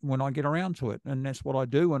I eat, when I get around to it. And that's what I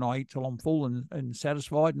do. And I eat till I'm full and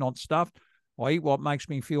satisfied, not stuffed. I eat what makes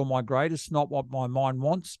me feel my greatest, not what my mind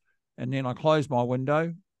wants. And then I close my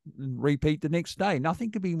window and repeat the next day.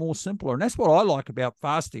 Nothing could be more simpler. And that's what I like about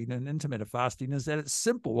fasting and intermittent fasting, is that it's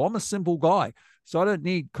simple. I'm a simple guy, so I don't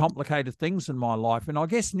need complicated things in my life. And I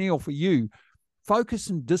guess, Neil, for you, focus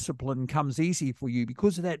and discipline comes easy for you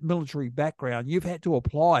because of that military background. You've had to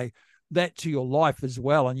apply that to your life as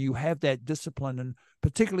well, and you have that discipline. And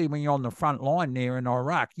particularly when you're on the front line there in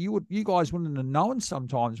Iraq, you guys wouldn't have known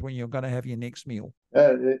sometimes when you're going to have your next meal.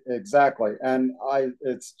 Exactly. And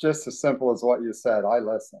it's just as simple as what you said. I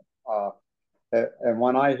listen. And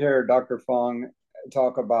when I hear Dr. Fung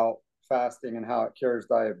talk about fasting and how it cures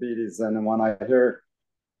diabetes, and when I hear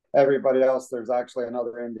everybody else, there's actually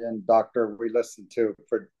another Indian doctor we listen to,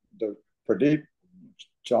 Pradeep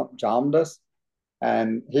Jamdas.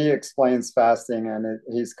 And he explains fasting, and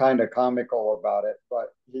he's kind of comical about it, but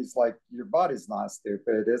he's like, your body's not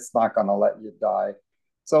stupid. It's not going to let you die.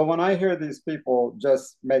 So when I hear these people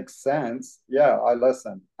just make sense, yeah, I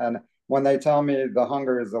listen. And when they tell me the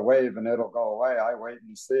hunger is a wave and it'll go away, I wait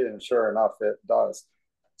and see. And sure enough, it does.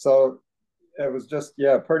 So it was just,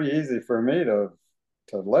 yeah, pretty easy for me to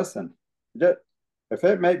listen. If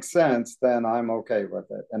it makes sense, then I'm okay with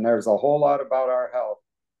it. And there's a whole lot about our health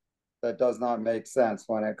that does not make sense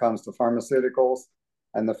when it comes to pharmaceuticals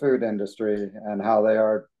and the food industry and how they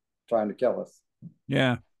are trying to kill us.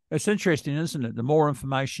 Yeah. It's interesting, isn't it? The more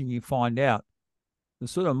information you find out, the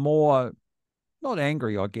sort of more, not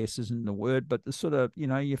angry, I guess isn't the word, but the sort of,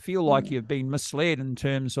 you feel like you've been misled in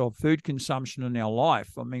terms of food consumption in our life.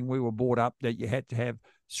 I mean, we were brought up that you had to have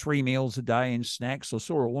 3 meals a day and snacks. I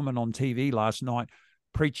saw a woman on TV last night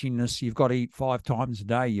preaching this, you've got to eat 5 times a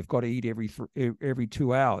day. You've got to eat every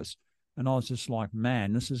 2 hours. And I was just like,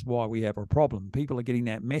 man, this is why we have a problem. People are getting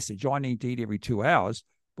that message. I need to eat every 2 hours,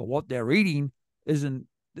 but what they're eating isn't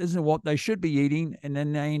what they should be eating. And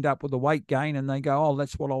then they end up with a weight gain and they go, oh,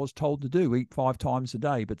 that's what I was told to do, eat 5 times a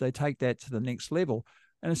day. But they take that to the next level.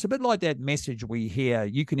 And it's a bit like that message we hear,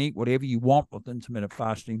 you can eat whatever you want with intermittent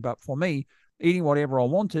fasting. But for me, eating whatever I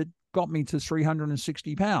wanted got me to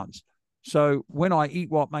 360 pounds. So when I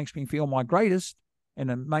eat what makes me feel my greatest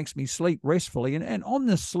and it makes me sleep restfully, and on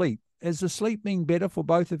the sleep, is the sleep being better for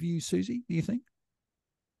both of you, Suzi, do you think?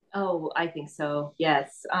 Oh, I think so.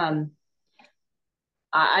 Yes.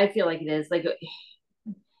 I feel like it is. Like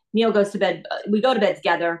Neil goes to bed. We go to bed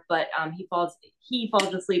together, but he falls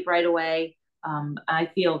asleep right away. I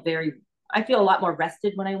feel a lot more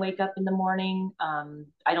rested when I wake up in the morning.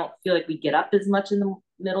 I don't feel like we get up as much in the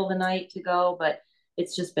middle of the night to go, but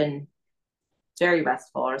it's just been very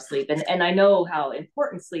restful, our sleep. And I know how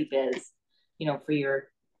important sleep is,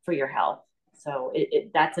 for your health. So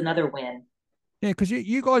that's another win. Yeah, because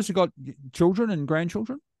you guys have got children and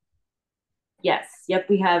grandchildren? Yes. Yep.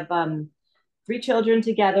 We have 3 children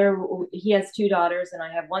together. He has 2 daughters and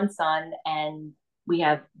I have 1 son, and we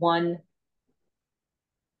have one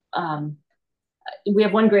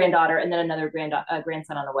granddaughter and then another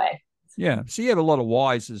grandson on the way. Yeah. So you have a lot of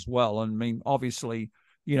whys as well. And I mean, obviously,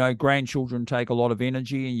 grandchildren take a lot of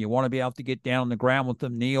energy and you want to be able to get down on the ground with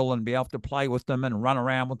them, kneel, and be able to play with them and run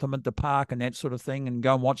around with them at the park and that sort of thing, and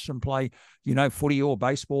go and watch them play, footy or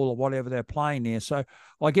baseball or whatever they're playing there. So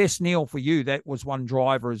I guess, Neil, for you, that was one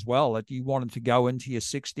driver as well, that you wanted to go into your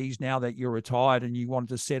 60s now that you're retired and you wanted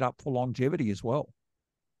to set up for longevity as well.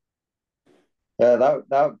 Yeah,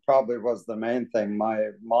 that probably was the main thing. My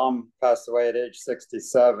mom passed away at age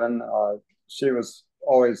 67. She was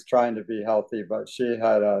always trying to be healthy, but she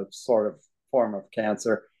had a sort of form of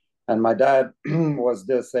cancer. And my dad was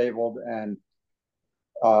disabled and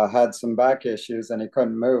had some back issues, and he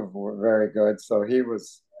couldn't move very good. So he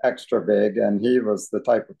was extra big, and he was the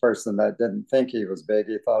type of person that didn't think he was big.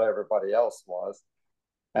 He thought everybody else was.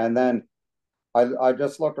 And then I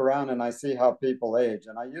just look around and I see how people age.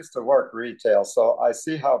 And I used to work retail, so I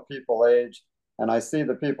see how people age, and I see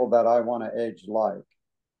the people that I want to age like.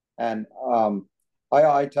 And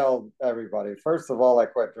I tell everybody, first of all, I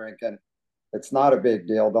quit drinking. It's not a big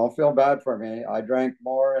deal. Don't feel bad for me. I drank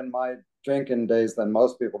more in my drinking days than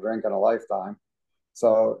most people drink in a lifetime.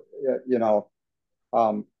 So,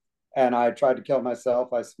 and I tried to kill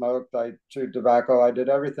myself. I smoked, I chewed tobacco, I did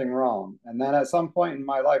everything wrong. And then at some point in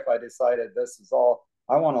my life, I decided this is all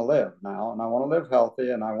I want to live now, and I want to live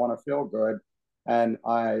healthy, and I want to feel good. And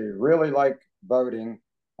I really like boating.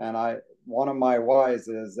 And one of my whys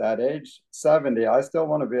is at age 70, I still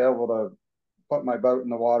want to be able to put my boat in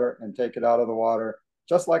the water and take it out of the water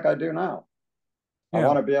just like I do now. Yeah. I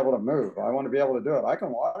want to be able to move. I want to be able to do it. I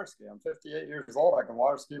can water ski. I'm 58 years old. I can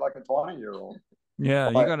water ski like a 20-year-old.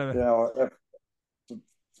 Yeah, but, if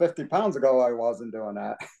 50 pounds ago, I wasn't doing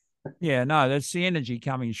that. Yeah, no, that's the energy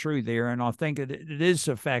coming through there. And I think it is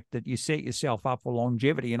the fact that you set yourself up for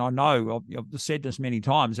longevity. And I know I've said this many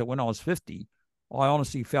times that when I was 50, I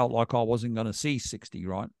honestly felt like I wasn't going to see 60,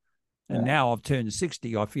 right? And now I've turned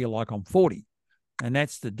 60, I feel like I'm 40. And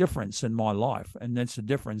that's the difference in my life. And that's the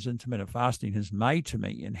difference intermittent fasting has made to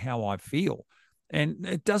me and how I feel. And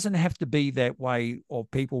it doesn't have to be that way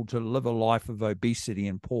of people to live a life of obesity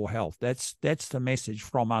and poor health. That's the message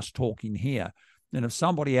from us talking here. And if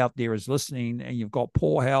somebody out there is listening and you've got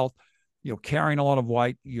poor health, you're carrying a lot of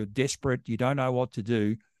weight, you're desperate, you don't know what to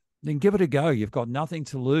do, then give it a go. You've got nothing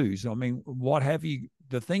to lose. I mean,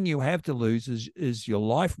 the thing you have to lose is your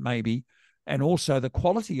life maybe, and also the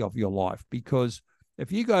quality of your life, because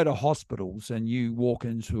if you go to hospitals and you walk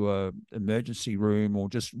into a emergency room or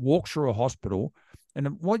just walk through a hospital,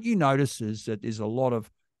 and what you notice is that there's a lot of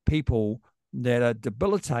people that are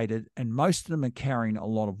debilitated, and most of them are carrying a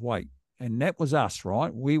lot of weight. And that was us,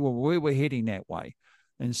 right? We were heading that way.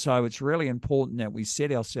 And so it's really important that we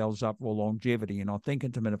set ourselves up for longevity. And I think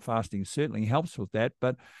intermittent fasting certainly helps with that.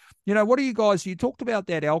 But, what do you talked about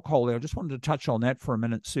that alcohol there. I just wanted to touch on that for a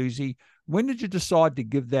minute, Suzi. When did you decide to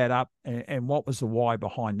give that up, and what was the why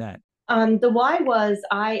behind that? The why was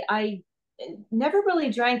I never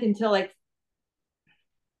really drank until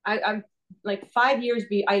I'm like 5 years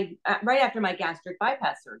right after my gastric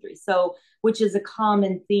bypass surgery. So, which is a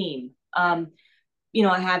common theme. I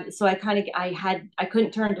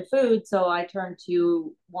couldn't turn to food, so I turned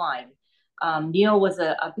to wine. Neil was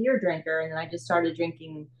a beer drinker, and then I just started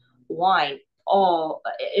drinking wine.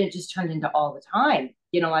 It just turned into all the time.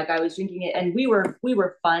 Like I was drinking it, and we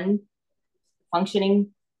were functioning,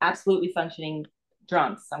 absolutely functioning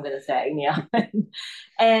drunks, I'm gonna say,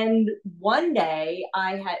 And one day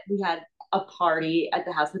we had a party at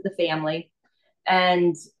the house with the family,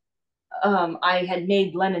 and I had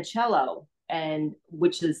made limoncello, and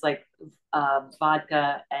which is like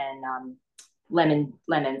vodka and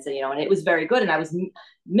lemons, and it was very good. And I was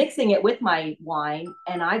mixing it with my wine,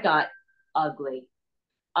 and I got ugly.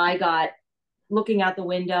 I got looking out the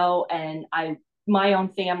window, and my own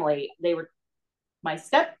family, they were my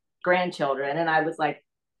step grandchildren, and I was like,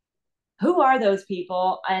 who are those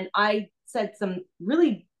people? And I said some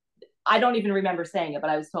really, I don't even remember saying it, but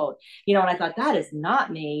I was told, and I thought, that is not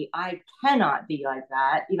me. I cannot be like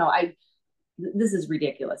that. This is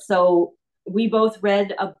ridiculous. So we both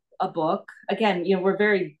read a book. Again, we're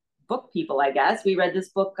very book people, I guess. We read this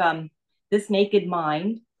book, This Naked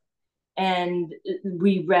Mind, and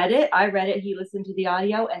we read it. I read it. He listened to the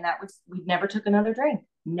audio, and we never took another drink.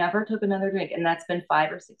 Never took another drink. And that's been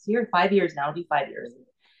 5 or 6 years, 5 years now. It'll be 5 years.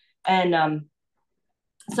 And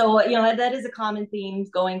so, that is a common theme,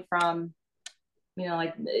 going from,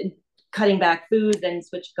 like cutting back food, then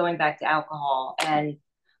going back to alcohol. And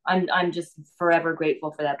I'm just forever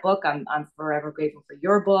grateful for that book. I'm forever grateful for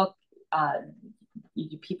your book.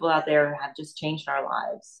 People out there have just changed our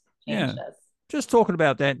lives, changed us. Just talking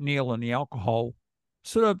about that, Neil, and the alcohol,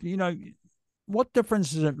 sort of, what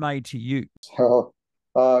difference has it made to you? So,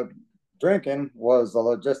 drinking was a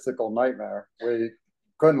logistical nightmare. We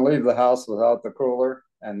couldn't leave the house without the cooler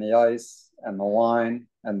and the ice and the wine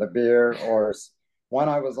and the beer. Or when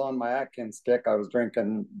I was on my Atkins kick, I was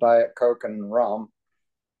drinking Diet Coke and rum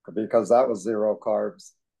because that was 0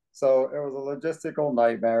 carbs. So it was a logistical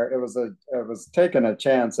nightmare. It was taking a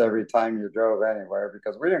chance every time you drove anywhere,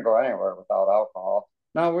 because we didn't go anywhere without alcohol.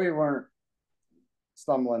 Now, we weren't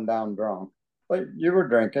stumbling down drunk, but you were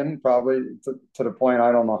drinking, probably to the point,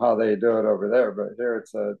 I don't know how they do it over there, but here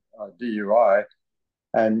it's a DUI,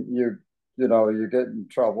 and you get in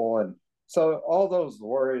trouble. And so all those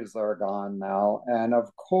worries are gone now. And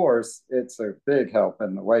of course, it's a big help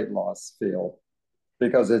in the weight loss field,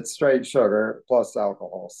 because it's straight sugar plus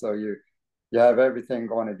alcohol. So you have everything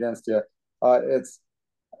going against you. It's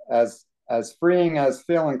as freeing as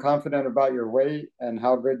feeling confident about your weight and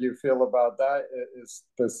how good you feel about that. It's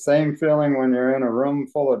the same feeling when you're in a room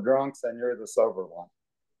full of drunks and you're the sober one.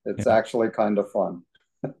 It's actually kind of fun.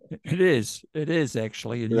 It is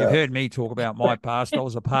actually. And you've heard me talk about my past. I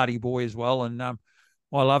was a party boy as well. And I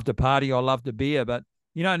love to party. I love the beer, but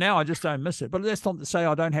now I just don't miss it. But that's not to say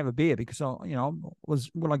I don't have a beer, because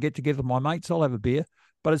when I get together with my mates, I'll have a beer,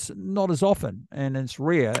 but it's not as often, and it's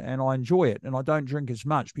rare, and I enjoy it, and I don't drink as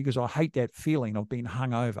much because I hate that feeling of being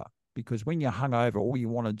hungover. Because when you're hungover, all you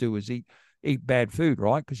want to do is eat bad food,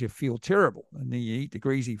 right? Because you feel terrible, and then you eat the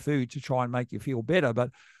greasy food to try and make you feel better.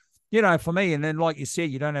 But for me, and then like you said,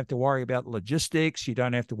 you don't have to worry about logistics. You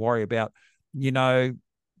don't have to worry about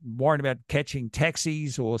worrying about catching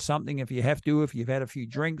taxis or something if you've had a few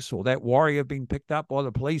drinks, or that worry of being picked up by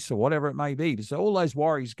the police or whatever it may be. So all those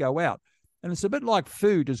worries go out. And it's a bit like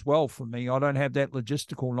food as well for me. I don't have that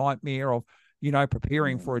logistical nightmare of,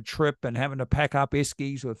 preparing for a trip and having to pack up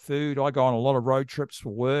eskies with food. I go on a lot of road trips for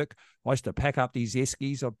work. I used to pack up these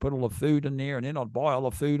eskies. I'd put all the food in there, and then I'd buy all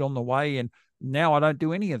the food on the way. And now I don't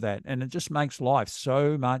do any of that. And it just makes life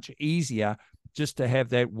so much easier just to have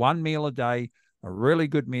that one meal a day, a really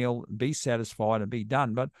good meal, be satisfied and be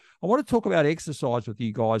done. But I want to talk about exercise with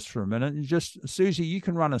you guys for a minute. And just, Suzi, you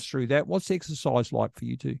can run us through that. What's exercise like for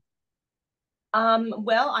you two?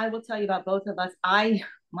 Well, I will tell you about both of us.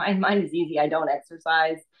 Mine is easy. I don't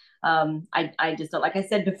exercise. I just don't, like I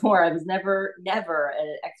said before, I was never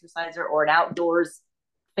an exerciser or an outdoors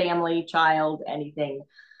family, child, anything.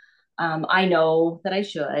 I know that I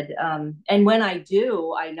should. And when I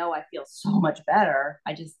do, I know I feel so much better.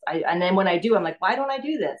 And then when I do, I'm like, why don't I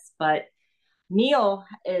do this? But Neil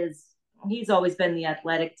he's always been the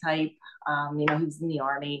athletic type. He's in the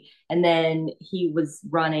army, and then he was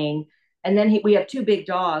running, and then we have two big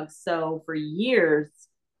dogs. So for years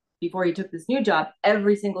before he took this new job,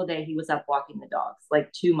 every single day he was up walking the dogs,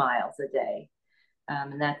 like 2 miles a day.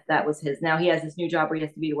 And that was his. Now he has this new job where he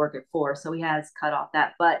has to be to work at 4, so he has cut off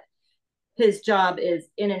that. But his job is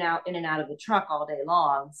in and out of the truck all day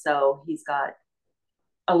long. So he's got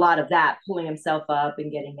a lot of that, pulling himself up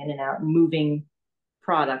and getting in and out and moving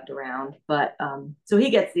product around. But so he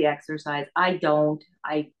gets the exercise. I don't.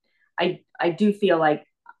 I do feel like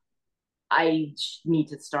I need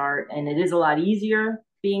to start, and it is a lot easier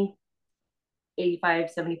being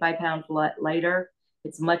 85, 75 pounds lighter.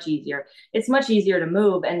 It's much easier. It's much easier to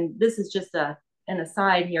move. And this is just an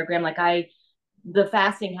aside here, Graham. The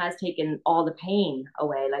fasting has taken all the pain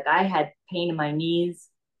away. Like I had pain in my knees.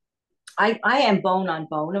 I am bone on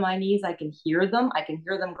bone in my knees. I can hear them. I can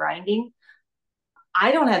hear them grinding.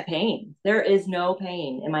 I don't have pain. There is no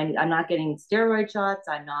pain in my. I'm not getting steroid shots.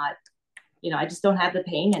 I'm not. I just don't have the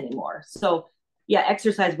pain anymore. So yeah,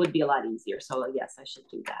 exercise would be a lot easier. So yes, I should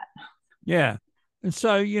do that. Yeah. And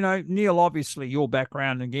so, Neil, obviously your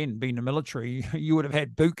background, again, being the military, you would have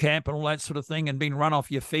had boot camp and all that sort of thing and been run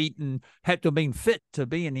off your feet and had to have been fit to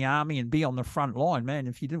be in the army and be on the front line, man.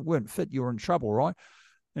 If you weren't fit, you were in trouble, right?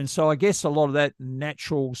 And so I guess a lot of that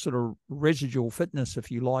natural sort of residual fitness,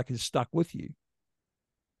 if you like, is stuck with you.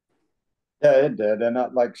 Yeah, it did. And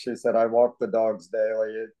like she said, I walk the dogs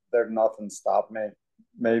daily. There's nothing stopped me.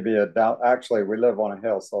 Maybe actually, we live on a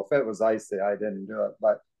hill. So if it was icy, I didn't do it.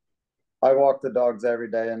 But I walk the dogs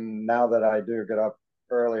every day, and now that I do get up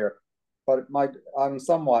earlier, but I'm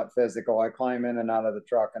somewhat physical. I climb in and out of the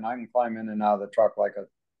truck, and I can climb in and out of the truck like a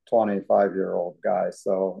 25-year-old guy.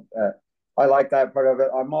 So I like that part of it.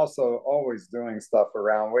 I'm also always doing stuff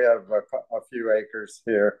around. We have a few acres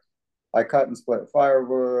here. I cut and split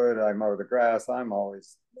firewood. I mow the grass. I'm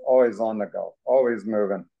always on the go, always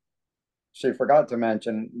moving. She forgot to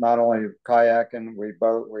mention not only kayaking, we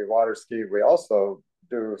boat, we water ski, we also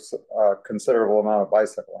do a considerable amount of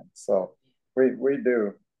bicycling. So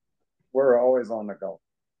we're always on the go.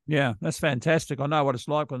 Yeah, that's fantastic. I know what it's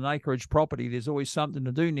like with an acreage property. There's always something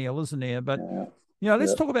to do, Neil, isn't there? But,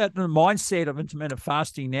 let's talk about the mindset of intermittent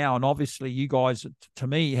fasting now. And obviously you guys, to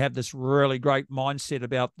me, have this really great mindset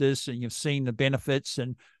about this, and you've seen the benefits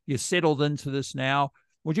and you're settled into this now.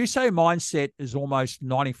 Would you say mindset is almost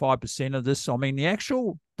 95% of this? I mean, the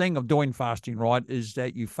actual thing of doing fasting, right, is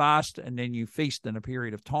that you fast and then you feast in a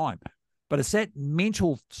period of time. But it's that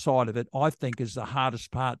mental side of it, I think, is the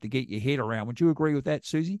hardest part to get your head around. Would you agree with that,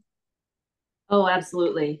 Suzi? Oh,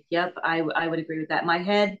 absolutely. Yep, I would agree with that. My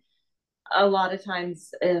head, a lot of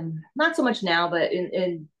times, not so much now, but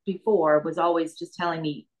in before, was always just telling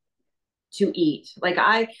me to eat. Like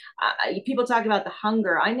people talk about the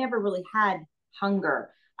hunger. I never really had hunger.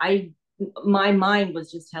 My mind was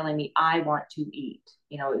just telling me I want to eat.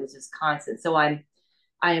 It was just constant. So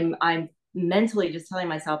I'm mentally just telling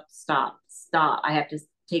myself, stop. I have to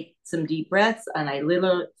take some deep breaths, and I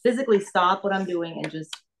literally physically stop what I'm doing and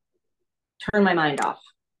just turn my mind off,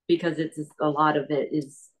 because it's a lot of it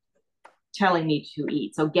is telling me to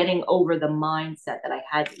eat. So getting over the mindset that I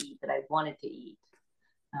had to eat, that I wanted to eat,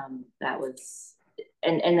 that was,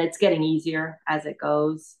 and it's getting easier as it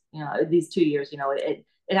goes. These 2 years, it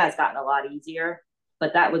has gotten a lot easier,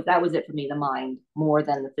 but that was it for me, the mind more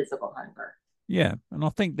than the physical hunger. Yeah, and I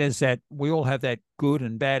think there's that, we all have that good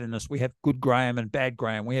and bad in us. We have good Graham and bad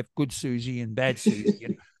Graham. We have good Suzi and bad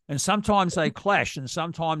Suzi. And sometimes they clash, and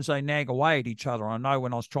sometimes they nag away at each other. I know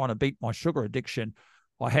when I was trying to beat my sugar addiction,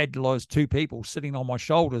 I had those two people sitting on my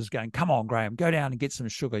shoulders going, come on, Graham, go down and get some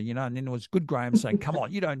sugar, and then there was good Graham saying, come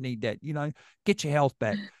on, you don't need that, get your health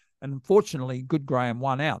back. And unfortunately, good Graham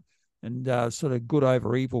won out, and sort of good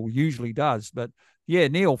over evil usually does. But yeah,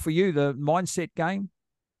 Neil, for you, the mindset game?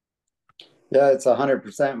 Yeah, it's 100%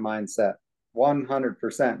 mindset,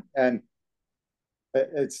 100%. And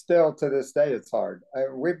it's still, to this day, it's hard.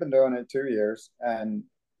 We've been doing it 2 years, and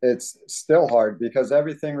it's still hard because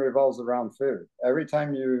everything revolves around food. Every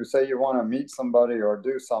time you say you want to meet somebody or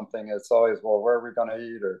do something, it's always, well, where are we going to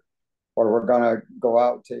eat, or we're going to go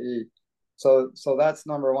out to eat. So that's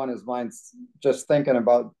number one, is mine, just thinking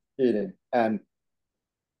about eating. And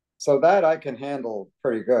so that I can handle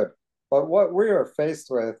pretty good. But what we are faced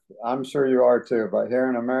with, I'm sure you are too, but here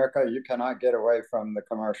in America, you cannot get away from the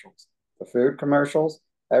commercials, the food commercials.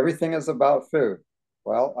 Everything is about food.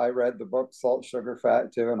 Well, I read the book Salt, Sugar,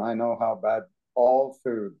 Fat too, and I know how bad all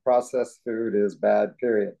food, processed food, is bad,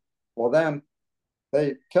 period. Well, then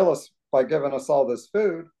they kill us by giving us all this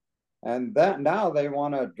food. And that now they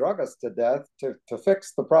want to drug us to death to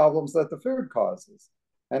fix the problems that the food causes.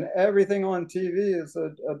 And everything on TV is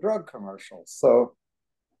a drug commercial. So,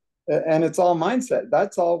 and it's all mindset.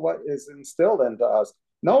 That's all what is instilled into us.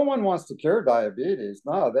 No one wants to cure diabetes.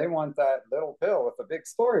 No, they want that little pill with a big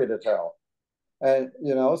story to tell. And,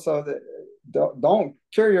 you know, so that don't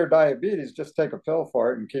cure your diabetes, just take a pill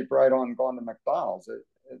for it and keep right on going to McDonald's.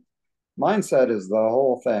 Mindset is the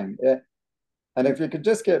whole thing. And if you could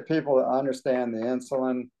just get people to understand the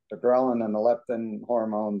insulin, the ghrelin, and the leptin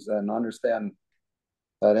hormones, and understand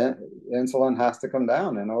that insulin has to come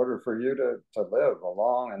down in order for you to live a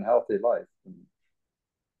long and healthy life. And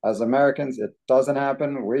as Americans, it doesn't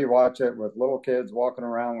happen. We watch it with little kids walking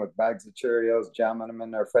around with bags of Cheerios, jamming them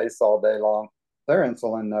in their face all day long. Their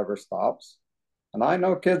insulin never stops. And I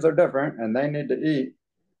know kids are different and they need to eat,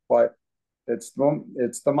 but it's the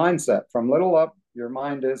mindset. From little up, your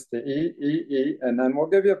mind is to eat, and then we'll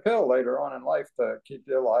give you a pill later on in life to keep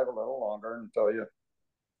you alive a little longer until you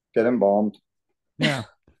get embalmed. Yeah,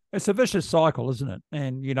 it's a vicious cycle, isn't it?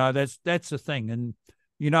 And, you know, that's the thing. And,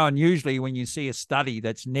 you know, and usually when you see a study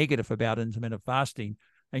that's negative about intermittent fasting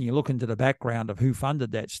and you look into the background of who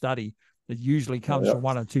funded that study, it usually comes from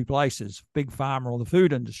one or two places, Big Pharma or the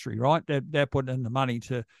food industry, right? They're putting in the money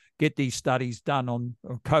to get these studies done on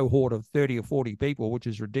a cohort of 30 or 40 people, which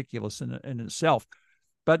is ridiculous in itself.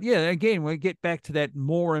 But yeah, again, we get back to that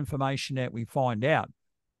more information that we find out,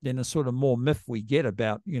 then the sort of more myth we get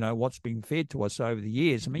about, you know, what's been fed to us over the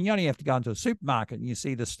years. I mean, you only have to go into a supermarket and you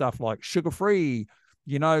see the stuff like sugar-free,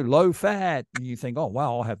 you know, low fat, and you think, oh,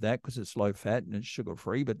 well, I'll have that because it's low fat and it's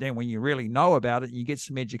sugar-free. But then when you really know about it and you get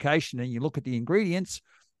some education and you look at the ingredients,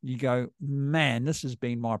 you go, man, this has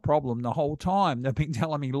been my problem the whole time. They've been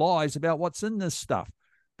telling me lies about what's in this stuff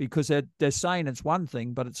because they're saying it's one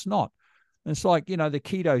thing, but it's not. And it's like, you know, the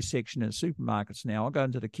keto section in supermarkets now. I go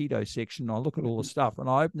into the keto section and I look at all the stuff and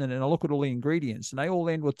I open it and I look at all the ingredients and they all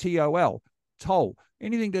end with TOL, toll.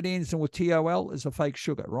 Anything that ends with TOL is a fake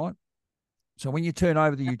sugar, right? So when you turn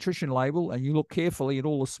over the nutrition label and you look carefully at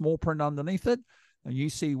all the small print underneath it and you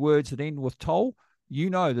see words that end with toll, you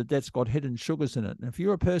know that that's got hidden sugars in it. And if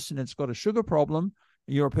you're a person that's got a sugar problem,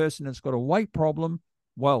 you're a person that's got a weight problem,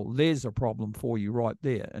 well, there's a problem for you right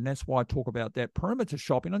there. And that's why I talk about that perimeter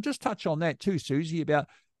shopping. And just touch on that too, Susie, about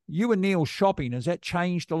you and Neil shopping. Has that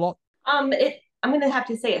changed a lot? I'm going to have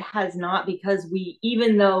to say it has not, because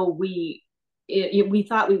even though we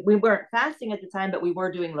thought we weren't fasting at the time, but we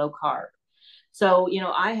were doing low carb. So, you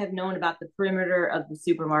know, I have known about the perimeter of the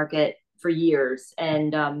supermarket for years.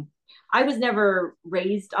 And I was never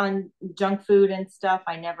raised on junk food and stuff.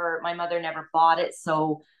 My mother never bought it.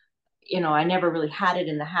 So, you know, I never really had it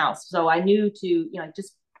in the house. So I knew to, you know,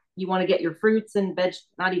 just, you want to get your fruits and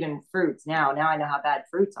not even fruits now. Now I know how bad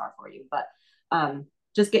fruits are for you, but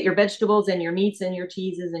just get your vegetables and your meats and your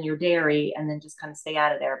cheeses and your dairy, and then just kind of stay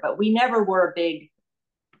out of there. But we never were a big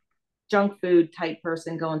junk food type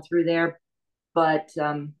person going through there. But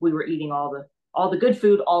we were eating all the good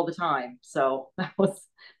food all the time. So that was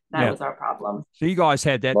our problem. So you guys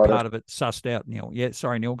had that part of it sussed out, Neil. Yeah,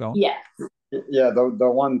 sorry, Neil, go on. Yes. Yeah, the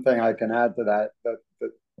one thing I can add to that,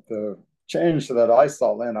 the change that I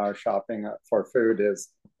saw in our shopping for food is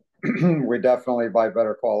we definitely buy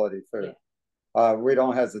better quality food. Yeah. We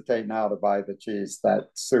don't hesitate now to buy the cheese, that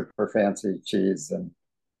super fancy cheese,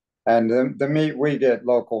 and the meat, we get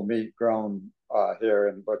local meat grown here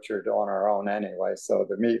and butchered on our own anyway, so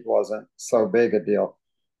the meat wasn't so big a deal.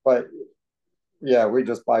 But yeah, we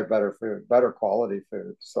just buy better food, better quality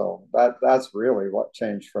food. So that's really what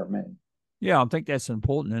changed for me. Yeah, I think that's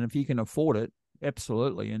important, and if you can afford it,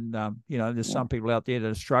 absolutely. And you know, there's some people out there that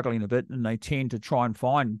are struggling a bit, and they tend to try and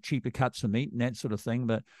find cheaper cuts of meat and that sort of thing.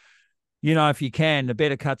 But you know, if you can, the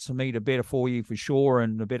better cuts of meat are better for you for sure,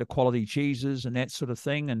 and the better quality cheeses and that sort of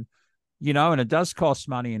thing. And you know, and it does cost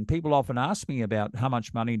money. And people often ask me about how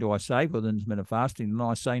much money do I save with intermittent fasting, and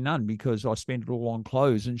I say none, because I spend it all on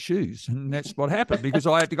clothes and shoes. And that's what happened, because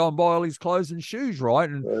I had to go and buy all these clothes and shoes, right?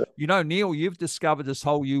 And, you know, Neil, you've discovered this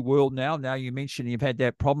whole new world now. Now you mentioned you've had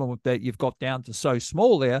that problem with that. You've got down to so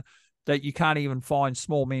small there that you can't even find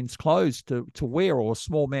small men's clothes to wear, or a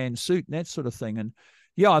small man's suit and that sort of thing. And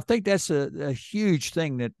yeah, I think that's a huge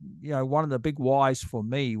thing that, you know, one of the big whys for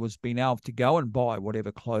me was being able to go and buy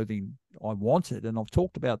whatever clothing I wanted. And I've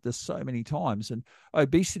talked about this so many times, and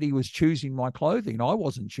obesity was choosing my clothing. I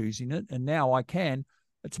wasn't choosing it, and now I can.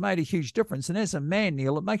 It's made a huge difference. And as a man,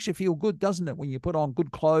 Neil, it makes you feel good, doesn't it, when you put on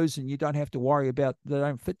good clothes and you don't have to worry about they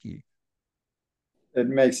don't fit you? It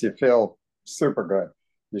makes you feel super good.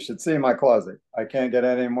 You should see my closet. I can't get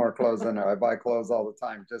any more clothes in there. I buy clothes all the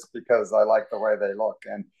time just because I like the way they look.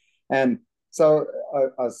 And so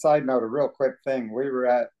a side note, a real quick thing. We were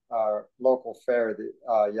at our local fair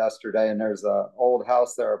yesterday, and there's a old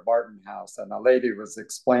house there, a Barton house, and a lady was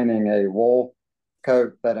explaining a wool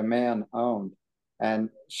coat that a man owned, and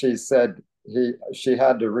she said she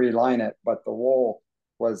had to reline it, but the wool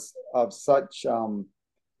was of such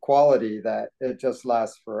quality that it just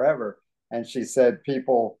lasts forever. And she said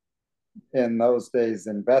people in those days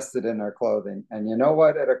invested in their clothing. And you know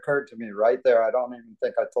what? It occurred to me right there. I don't even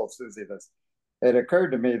think I told Susie this. It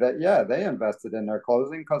occurred to me that, yeah, they invested in their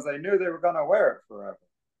clothing because they knew they were going to wear it forever.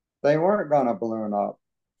 They weren't going to balloon up,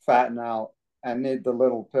 fatten out, and need the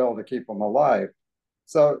little pill to keep them alive.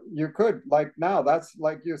 So you could, like now, that's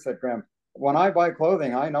like you said, Graham. When I buy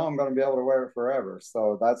clothing, I know I'm going to be able to wear it forever.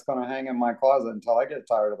 So that's going to hang in my closet until I get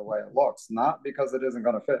tired of the way it looks, not because it isn't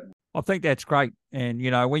going to fit me. I think that's great. And,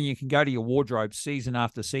 when you can go to your wardrobe season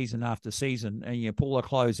after season after season and you pull the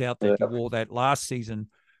clothes out that you wore that last season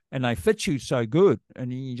and they fit you so good,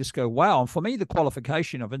 and you just go, wow. And for me, the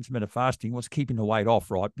qualification of intermittent fasting was keeping the weight off,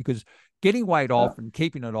 right? Because getting weight off and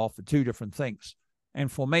keeping it off are two different things. And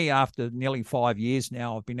for me, after nearly 5 years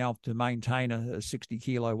now, I've been able to maintain a 60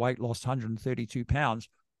 kilo weight loss, 132 pounds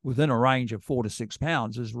within a range of 4 to 6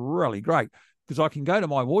 pounds is really great, because I can go to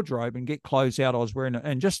my wardrobe and get clothes out I was wearing.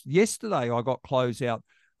 And just yesterday, I got clothes out.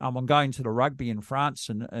 I'm going to the rugby in France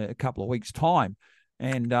in a couple of weeks' time.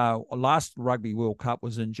 And last Rugby World Cup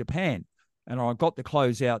was in Japan. And I got the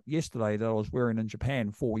clothes out yesterday that I was wearing in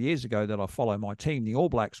Japan 4 years ago that I follow my team, the All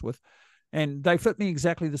Blacks, with. And they fit me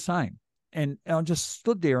exactly the same. And I just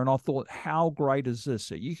stood there and I thought, how great is this?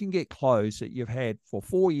 That you can get clothes that you've had for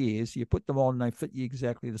 4 years, you put them on, and they fit you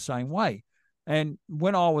exactly the same way. And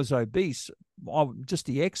when I was obese, just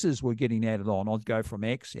the X's were getting added on. I'd go from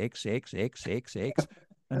X, X, X, X, X, X.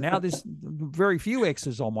 And now there's very few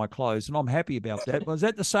X's on my clothes, and I'm happy about that. Was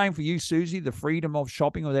that the same for you, Susie, the freedom of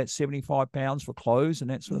shopping with that 75 pounds for clothes and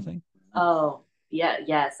that sort of thing? Oh, yeah,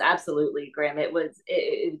 yes, absolutely, Graham. It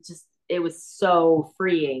was so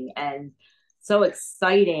freeing and so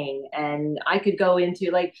exciting. And I could go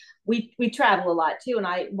into, like, we travel a lot too.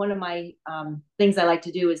 And one of my things I like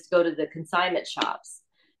to do is to go to the consignment shops,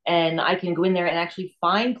 and I can go in there and actually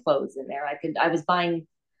find clothes in there.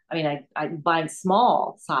 I'm buying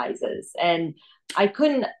small sizes, and I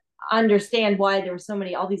couldn't understand why there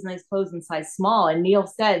were all these nice clothes in size small. And he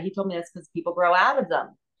told me that's because people grow out of them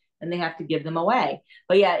and they have to give them away.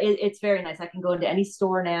 But yeah, it's very nice. I can go into any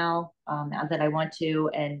store now that I want to,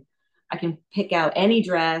 and I can pick out any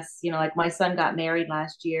dress. Like my son got married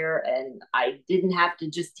last year, and I didn't have to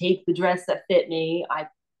just take the dress that fit me. I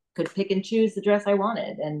could pick and choose the dress I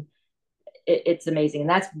wanted, and it's amazing. And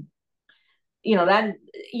that's,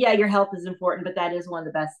 yeah, your health is important, but that is one of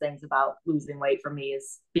the best things about losing weight for me,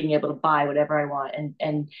 is being able to buy whatever I want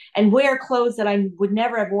and wear clothes that I would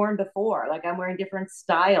never have worn before. Like, I'm wearing different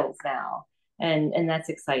styles now, and that's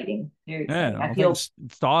exciting. Very exciting. Yeah, I feel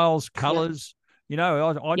styles, colors.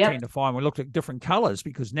 I Yep. tend to find we look at different colors,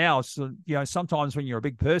 because now, sometimes when you're a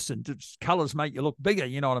big person, colors make you look bigger.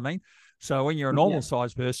 You know what I mean? So when you're a normal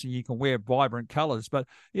sized person, you can wear vibrant colors. But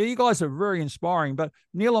yeah, you guys are very inspiring. But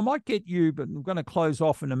Neil, I might get you, but I'm going to close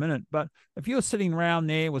off in a minute. But if you're sitting around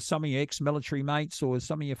there with some of your ex-military mates or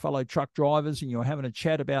some of your fellow truck drivers, and you're having a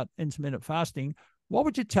chat about intermittent fasting, what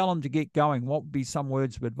would you tell them to get going? What would be some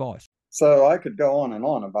words of advice? So I could go on and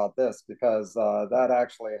on about this because that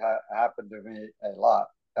actually happened to me a lot.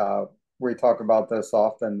 We talk about this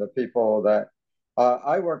often. The people that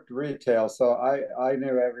I worked retail, so I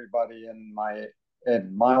knew everybody in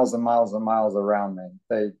miles and miles and miles around me.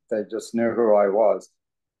 They just knew who I was,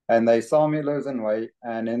 and they saw me losing weight.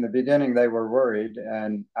 And in the beginning, they were worried.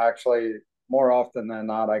 And actually, more often than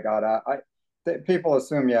not, I got out. People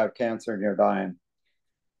assume you have cancer and you're dying.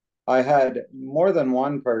 I had more than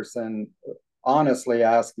one person honestly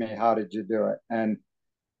ask me, how did you do it? And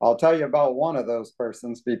I'll tell you about one of those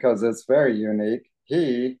persons because it's very unique.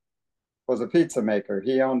 He was a pizza maker.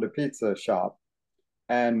 He owned a pizza shop.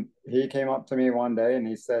 And he came up to me one day and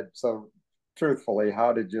he said, so truthfully,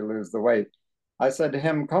 how did you lose the weight? I said to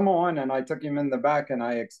him, come on. And I took him in the back and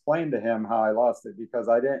I explained to him how I lost it, because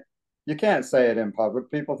you can't say it in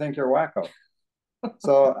public. People think you're wacko.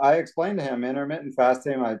 So I explained to him intermittent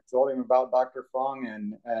fasting. I told him about Dr. Fung,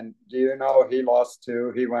 and do you know he lost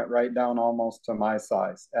 2? He went right down almost to my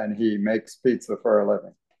size, and he makes pizza for a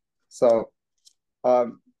living. So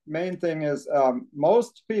main thing is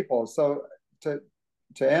most people. So to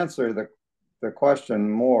answer the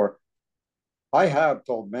question more, I have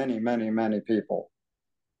told many, many, many people,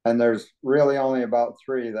 and there's really only about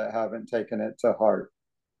 3 that haven't taken it to heart.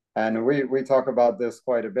 And we talk about this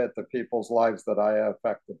quite a bit, the people's lives that I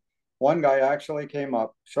affected. One guy actually came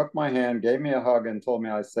up, shook my hand, gave me a hug, and told me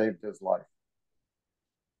I saved his life.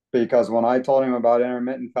 Because when I told him about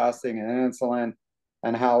intermittent fasting and insulin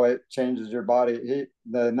and how it changes your body,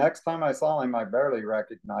 the next time I saw him, I barely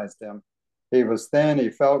recognized him. He was thin, he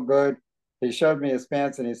felt good. He showed me his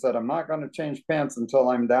pants and he said, I'm not going to change pants until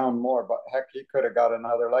I'm down more, but heck, he could have got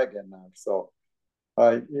another leg in there. So,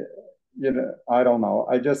 I don't know.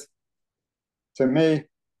 To me,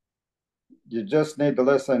 you just need to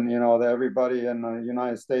listen. Everybody in the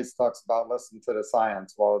United States talks about listen to the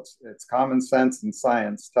science. Well, it's common sense, and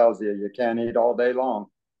science tells you can't eat all day long.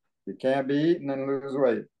 You can't be eating and lose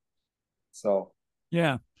weight. So,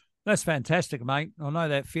 yeah, that's fantastic, mate. I know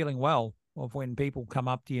that feeling well of when people come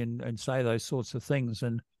up to you and say those sorts of things.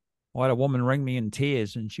 And I had a woman ring me in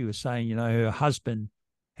tears, and she was saying, her husband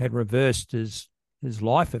had reversed his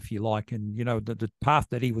life, if you like, and the path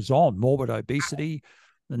that he was on, morbid obesity.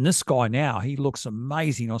 And this guy now, he looks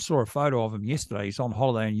amazing. I saw a photo of him yesterday. He's on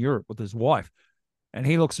holiday in Europe with his wife, and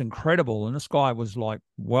he looks incredible. And this guy was like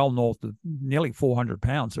well north of nearly 400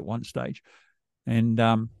 pounds at one stage.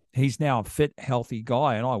 And he's now a fit, healthy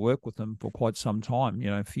guy. And I worked with him for quite some time,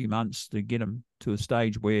 a few months to get him to a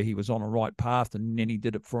stage where he was on a right path, and then he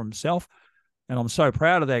did it for himself. And I'm so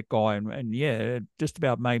proud of that guy. And yeah, it just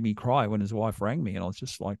about made me cry when his wife rang me. And I was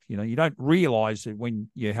just like, you don't realize it when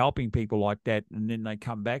you're helping people like that and then they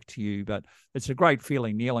come back to you. But it's a great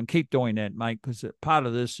feeling, Neil, and keep doing that, mate, because part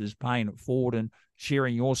of this is paying it forward, and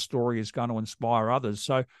sharing your story is going to inspire others.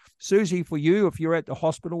 So, Suzi, for you, if you're at the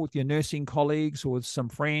hospital with your nursing colleagues or with some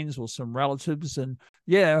friends or some relatives, and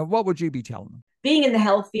what would you be telling them? Being in the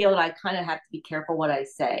health field, I kind of have to be careful what I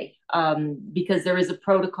say, because there is a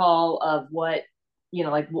protocol of what,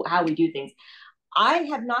 how we do things. I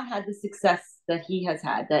have not had the success that he has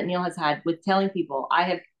had, that Neil has had with telling people.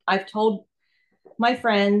 I've told my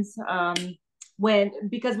friends,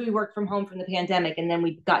 because we worked from home from the pandemic and then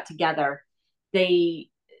we got together, they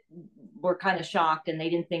were kind of shocked and they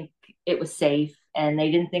didn't think it was safe, and they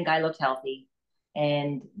didn't think I looked healthy,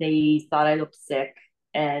 and they thought I looked sick.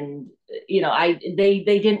 And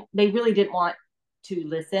they really didn't want to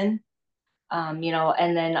listen, and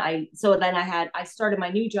then I started my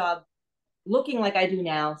new job looking like I do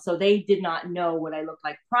now, so they did not know what I looked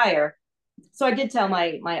like prior. So I did tell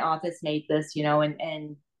my office mate this,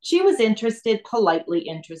 and she was interested, politely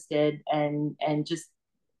interested, and just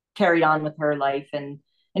carried on with her life, and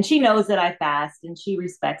she knows that I fast, and she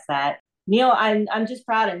respects that. Neil, I'm just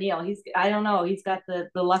proud of Neil. He's got the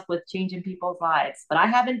luck with changing people's lives, but I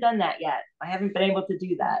haven't done that yet. I haven't been able to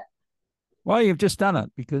do that. Well, you've just done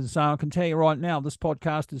it, because I can tell you right now, this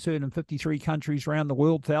podcast is heard in 53 countries around the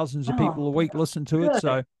world. Thousands of people a week listen to it.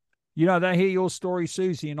 So, they hear your story,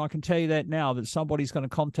 Suzi, and I can tell you that now, that somebody's going to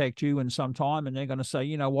contact you in some time, and they're going to say,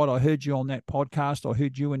 you know what, I heard you on that podcast. I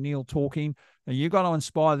heard you and Neil talking, and you're going to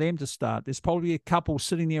inspire them to start. There's probably a couple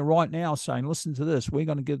sitting there right now saying, listen to this, we're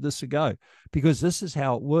going to give this a go, because this is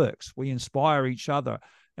how it works. We inspire each other.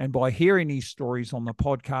 And by hearing these stories on the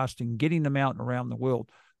podcast and getting them out and around the world,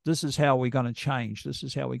 this is how we're going to change. This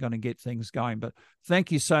is how we're going to get things going. But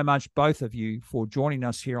thank you so much, both of you, for joining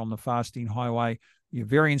us here on the Fasting Highway. You're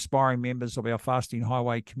very inspiring members of our Fasting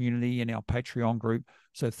Highway community and our Patreon group.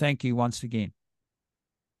 So thank you once again.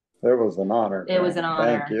 It was an honor. It was an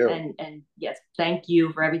honor. Thank you. And yes, thank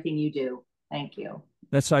you for everything you do. Thank you.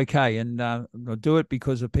 That's okay. And I do it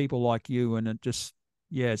because of people like you. And it just,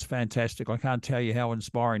 it's fantastic. I can't tell you how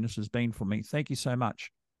inspiring this has been for me. Thank you so much.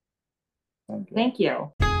 Thank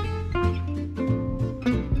you.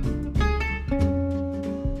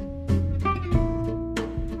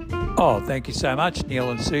 Oh, thank you so much, Neil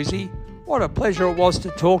and Suzi. What a pleasure it was to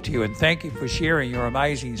talk to you, and thank you for sharing your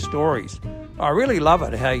amazing stories. I really love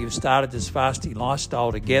it how you've started this fasting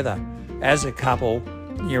lifestyle together as a couple.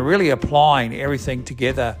 You're really applying everything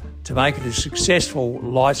together to make it a successful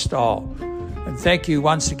lifestyle. And thank you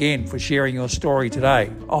once again for sharing your story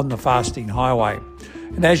today on the Fasting Highway.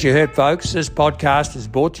 And as you heard, folks, this podcast is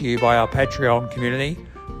brought to you by our Patreon community.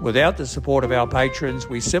 Without the support of our patrons,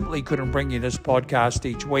 we simply couldn't bring you this podcast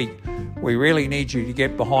each week. We really need you to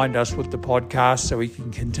get behind us with the podcast so we can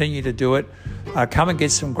continue to do it. Come and get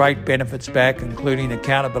some great benefits back, including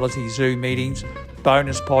accountability Zoom meetings,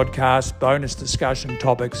 bonus podcasts, bonus discussion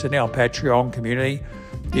topics in our Patreon community.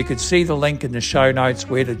 You can see the link in the show notes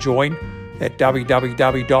where to join at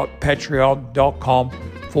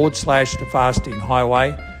www.patreon.com/The Fasting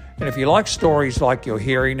Highway. And if you like stories like you're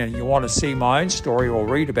hearing and you want to see my own story or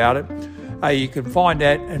read about it, you can find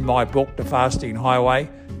that in my book, The Fasting Highway.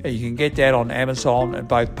 You can get that on Amazon in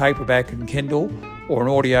both paperback and Kindle, or in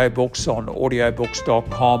audiobooks on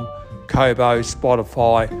audiobooks.com, Kobo,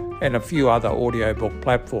 Spotify, and a few other audiobook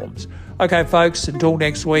platforms. Okay, folks, until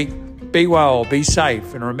next week, be well, be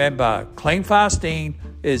safe, and remember, clean fasting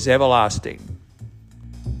is everlasting.